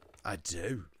survivors. I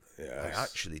do. Yes. I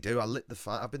actually do. I lit the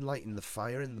fire. I've been lighting the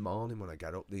fire in the morning when I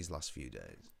get up these last few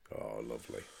days. Oh,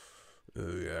 lovely.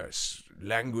 Oh, yes.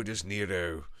 Languid as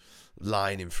Nero,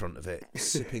 lying in front of it,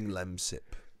 sipping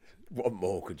Lemsip. What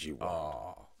more could you want?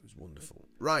 Oh, it was wonderful.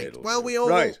 Right. It'll Well, do.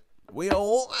 we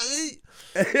all...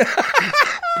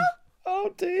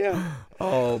 Oh, dear.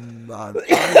 Oh, man.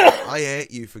 I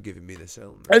hate you for giving me this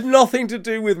illness. It's nothing to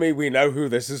do with me. We know who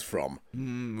this is from.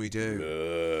 We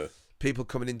do. People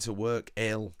coming into work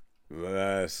ill.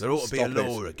 Yes. There ought to be a Stop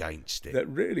law it. against it. That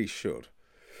really should.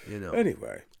 You know.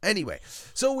 Anyway,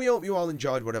 so we hope you all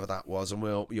enjoyed whatever that was, and we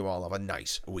hope you all have a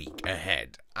nice week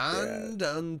ahead. And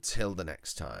until the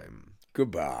next time,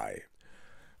 goodbye.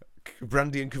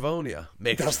 Brandy and Cavonia.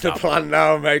 That's the plan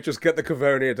now, mate. Just get the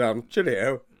Cavonia down.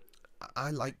 Cheerio.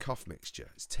 I like cough mixture.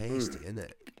 It's tasty, isn't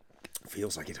it?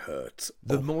 Feels like it hurts.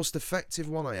 The most effective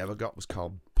one I ever got was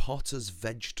called Potter's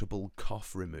Vegetable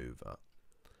Cough Remover.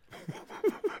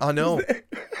 I know.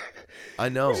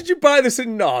 Did you buy this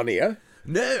in Narnia?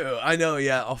 No, I know.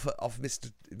 Yeah, off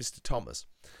Mr. Thomas.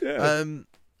 Yeah.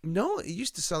 No, he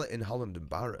used to sell it in Holland and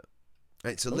Barrett.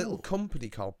 It's a little company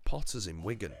called Potters in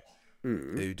Wigan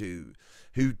who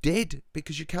did,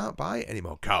 because you can't buy it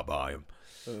anymore. Can't buy them.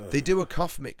 They do a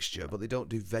cough mixture, but they don't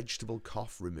do vegetable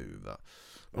cough remover.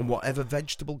 And whatever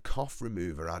vegetable cough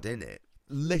remover had in it,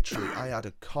 literally, I had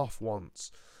a cough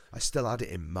once. I still had it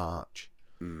in March.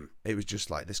 It was just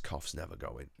like, this cough's never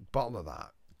going. Bottle of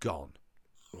that, gone.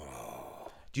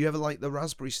 Do you ever like the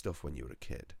raspberry stuff when you were a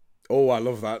kid? Oh, I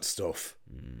love that stuff.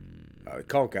 I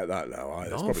can't get that now. It's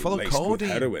probably full of laced with codeine.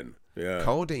 heroin. Yeah.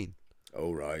 Codeine.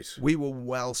 Oh, right. We were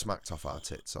well smacked off our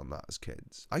tits on that as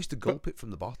kids. I used to gulp it from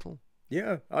the bottle.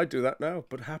 Yeah, I do that now,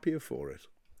 but happier for it.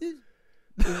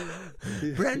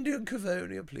 Brendan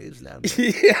Cavonia, please, land.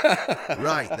 Yeah.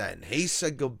 Right then, he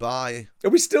said goodbye. Are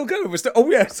we still going? Oh,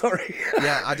 yeah, sorry.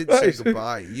 Yeah, I didn't say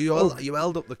goodbye. You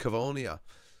held up the Cavonia.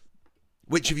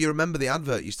 Which, if you remember, the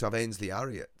advert used to have Ainsley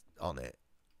Harriott on it.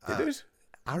 Did it?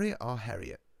 Harriott or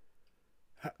Harriet?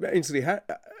 Ainsley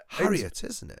Harriet,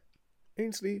 isn't it?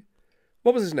 Ainsley.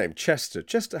 What was his name? Chester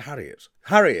Harriott.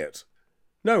 Harriet.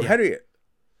 No, Yeah. Harriet.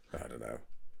 I don't know.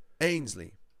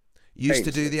 Ainsley used to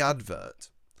Ainsley. do the advert,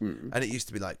 and it used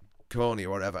to be like Cavonia or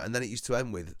whatever, and then it used to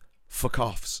end with fuck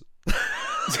offs.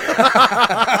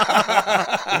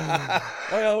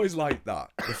 I always liked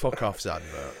that, the fuck offs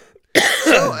advert.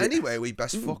 So anyway, we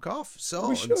best fuck off. So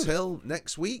We should. until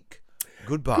next week,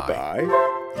 goodbye.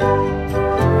 Bye.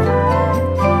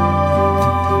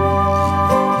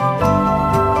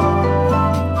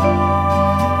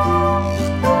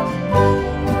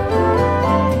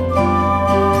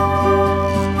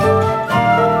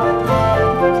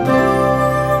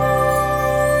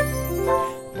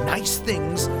 Nice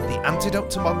Things, The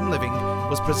Antidote to Modern Living,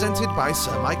 was presented by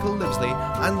Sir Michael Livesley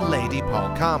and Lady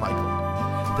Paul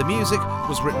Carmichael. The music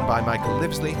was written by Michael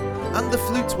Livesley, and the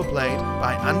flutes were played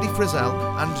by Andy Frizzell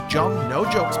and John No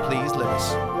Jokes Please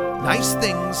Lewis. Nice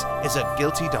Things is a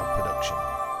Guilty Dog production.